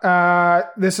 Yeah,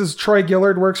 this is Troy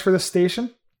Gillard works for the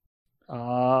station.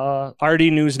 RD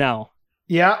News Now.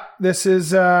 Yeah, this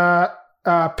is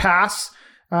Pass.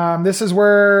 This is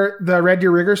where the Red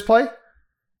Deer Riggers play.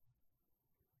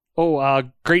 Oh,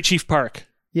 Great Chief Park.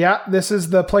 Yeah, this is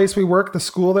the place we work, the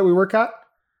school that we work at.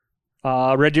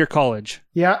 Red Deer College.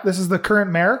 Yeah, this is the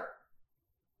current mayor.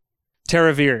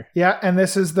 Terravere. Yeah, and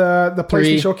this is the place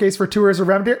we showcase for tours of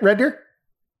Red Deer.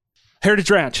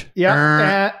 Heritage Ranch.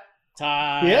 Yeah.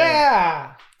 Time.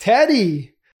 Yeah.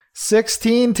 Teddy.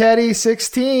 16, Teddy,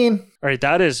 16. All right,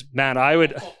 that is, man, I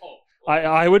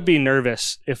would be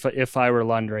nervous if I were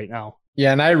Lund right now.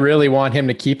 Yeah, and I really want him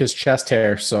to keep his chest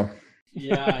hair, so.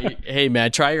 Yeah. Hey,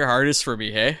 man, try your hardest for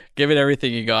me, hey? Give it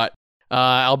everything you got.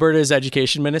 Alberta's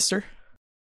education minister.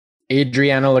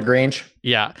 Adriana LaGrange.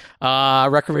 Yeah.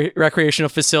 Recreational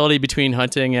facility between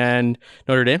Hunting and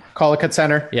Notre Dame. Collicutt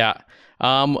Center. Yeah.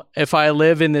 If I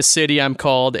live in this city, I'm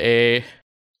called a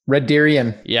Red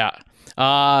Deerian. Yeah.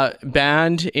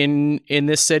 Band in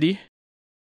this city.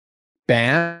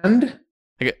 Band?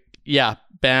 Yeah,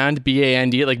 band,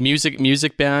 BAND, like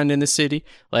music band in the city.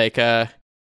 Like okay,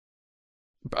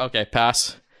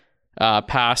 pass.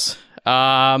 Pass.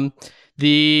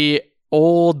 The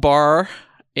old bar,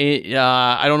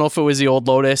 I don't know if it was the old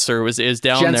Lotus or is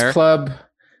down Gents there. Club,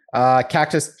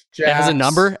 Cactus Jacks. It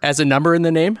has a number in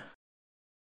the name.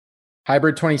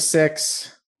 Hybrid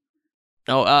 26.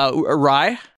 Oh,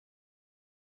 Rye.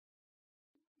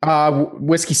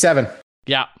 Whiskey 7.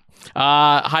 Yeah.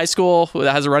 High school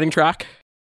that has a running track.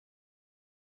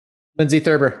 Lindsay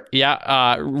Thurber.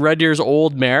 Yeah. Red Deer's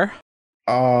old mare.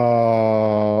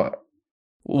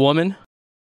 Woman.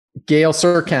 Gail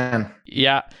Surcan.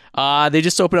 Yeah. They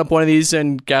just opened up one of these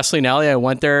in Gasoline Alley. I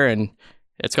went there and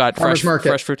it's got fresh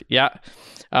fruit. Yeah.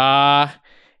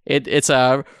 It's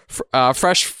a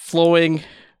fresh flowing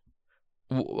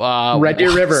Red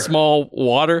Deer River. Small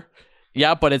water.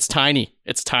 Yeah, but it's tiny.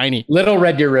 It's tiny. Little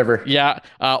Red Deer River. Yeah.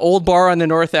 Old bar on the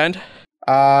north end.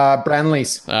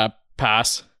 Branley's.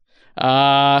 Pass.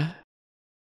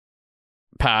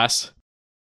 Pass.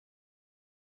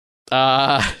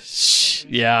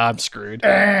 Yeah, I'm screwed.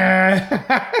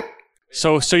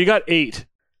 So you got 8.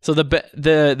 So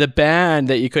the band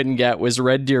that you couldn't get was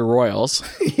Red Deer Royals.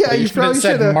 Yeah, you probably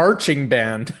said should have. marching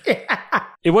band.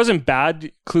 It wasn't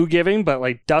bad clue giving, but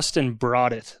like Dustin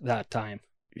brought it that time.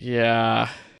 Yeah.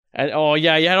 And you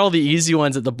had all the easy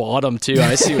ones at the bottom too.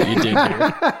 I see what you did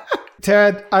here.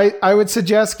 Ted, I would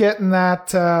suggest getting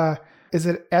that. Is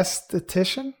it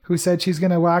esthetician who said she's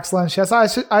going to wax Lunch? Yes,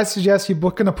 I suggest you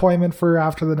book an appointment for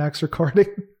after the next recording.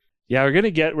 Yeah, we're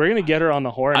gonna get her on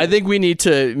the horn. I think we need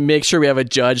to make sure we have a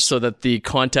judge so that the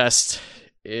contest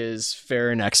is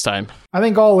fair next time. I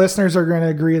think all listeners are going to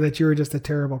agree that you were just a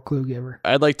terrible clue giver.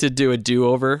 I'd like to do a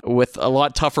do-over with a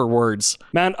lot tougher words.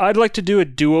 Man, I'd like to do a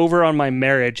do-over on my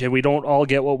marriage and we don't all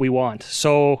get what we want.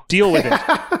 So deal with it.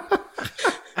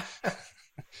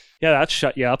 Yeah, that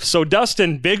shut you up. So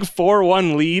Dustin, big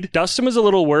 4-1 lead. Dustin was a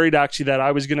little worried actually that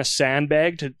I was going to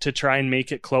sandbag to try and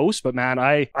make it close. But man,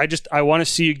 I want to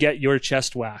see you get your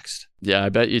chest waxed. Yeah, I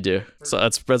bet you do. So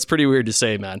that's pretty weird to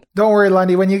say, man. Don't worry,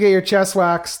 Lundy. When you get your chest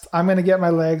waxed, I'm going to get my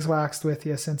legs waxed with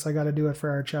you since I got to do it for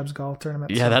our Chubbs golf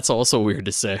tournament. Yeah, that's also weird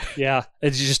to say. Yeah,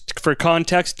 it's just for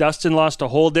context, Dustin lost a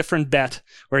whole different bet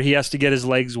where he has to get his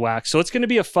legs waxed. So that's going to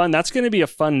be a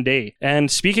fun day. And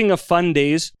speaking of fun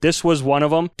days, this was one of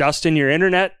them. Dustin, your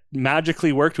internet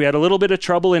magically worked. We had a little bit of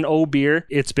trouble in Beer.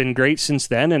 It's been great since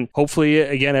then, and hopefully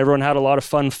again everyone had a lot of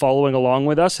fun following along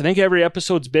with us. I think every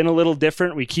episode's been a little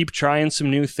different. We keep trying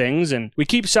some new things and we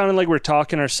keep sounding like we're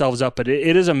talking ourselves up, but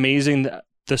it is amazing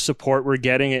the support we're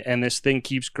getting, and this thing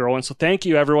keeps growing. So thank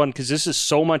you everyone, because this is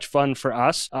so much fun for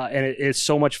us, and it's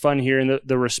so much fun hearing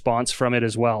the response from it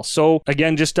as well. So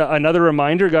again, just another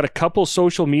reminder, got a couple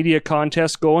social media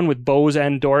contests going with Bose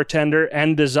and Door Tender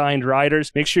and Designed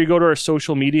Riders. Make sure you go to our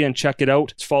social media and check it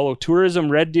out. Follow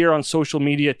Tourism Red Deer on social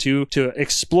media too, to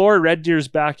explore Red Deer's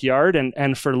backyard,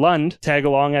 and for Lund, tag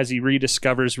along as he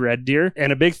rediscovers Red Deer.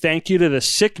 And a big thank you to the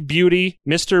sick beauty,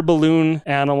 Mr. Balloon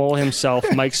Animal himself,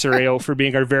 Mike Sereo, for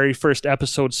being our very first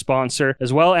episode sponsor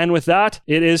as well. And with that,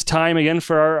 it is time again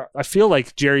for I feel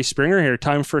like Jerry Springer here,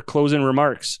 time for closing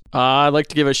remarks. I'd like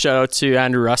to give a shout out to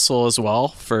Andrew Russell as well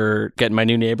for getting my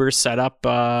new neighbors set up.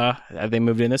 They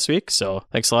moved in this week. So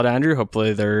thanks a lot, Andrew.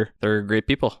 Hopefully they're great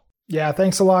people. Yeah,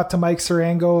 thanks a lot to Mike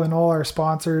Serango and all our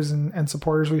sponsors and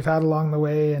supporters we've had along the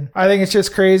way. And I think it's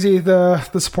just crazy the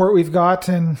support we've got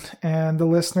and the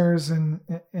listeners and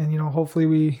hopefully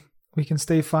we can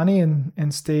stay funny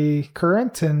and stay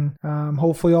current. And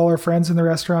hopefully all our friends in the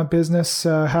restaurant business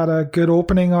had a good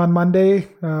opening on Monday,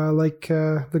 like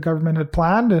the government had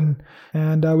planned,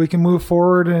 and we can move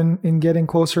forward in getting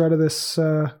closer out of this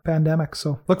pandemic.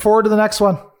 So look forward to the next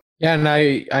one. Yeah, and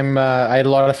I had a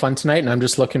lot of fun tonight, and I'm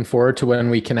just looking forward to when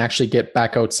we can actually get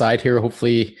back outside here,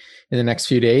 hopefully in the next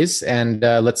few days, and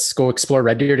let's go explore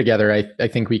Red Deer together. I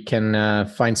think we can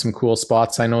find some cool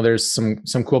spots. I know there's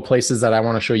some cool places that I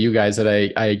want to show you guys that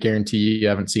I guarantee you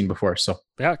haven't seen before. So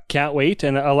yeah, can't wait.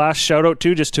 And a last shout out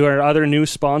too, just to our other new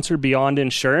sponsor, Beyond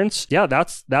Insurance. Yeah,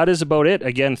 that is about it.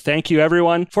 Again, thank you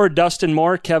everyone. For Dustin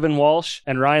Moore, Kevin Walsh,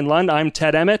 and Ryan Lund, I'm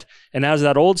Ted Emmett. And as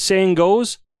that old saying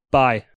goes, bye.